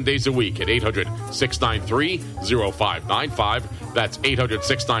 7 days a week at 800-693-0595. That's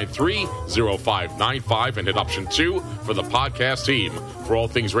 800-693-0595 and hit option 2 for the podcast team. For All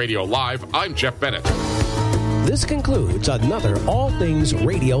Things Radio Live, I'm Jeff Bennett. This concludes another All Things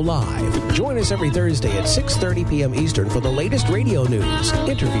Radio Live. Join us every Thursday at 6:30 p.m. Eastern for the latest radio news,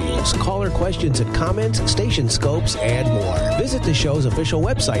 interviews, caller questions and comments, station scopes, and more. Visit the show's official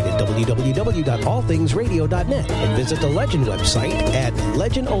website at www.allthingsradio.net and visit the Legend website at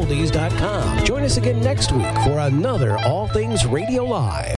legendoldies.com. Join us again next week for another All Things Radio Live.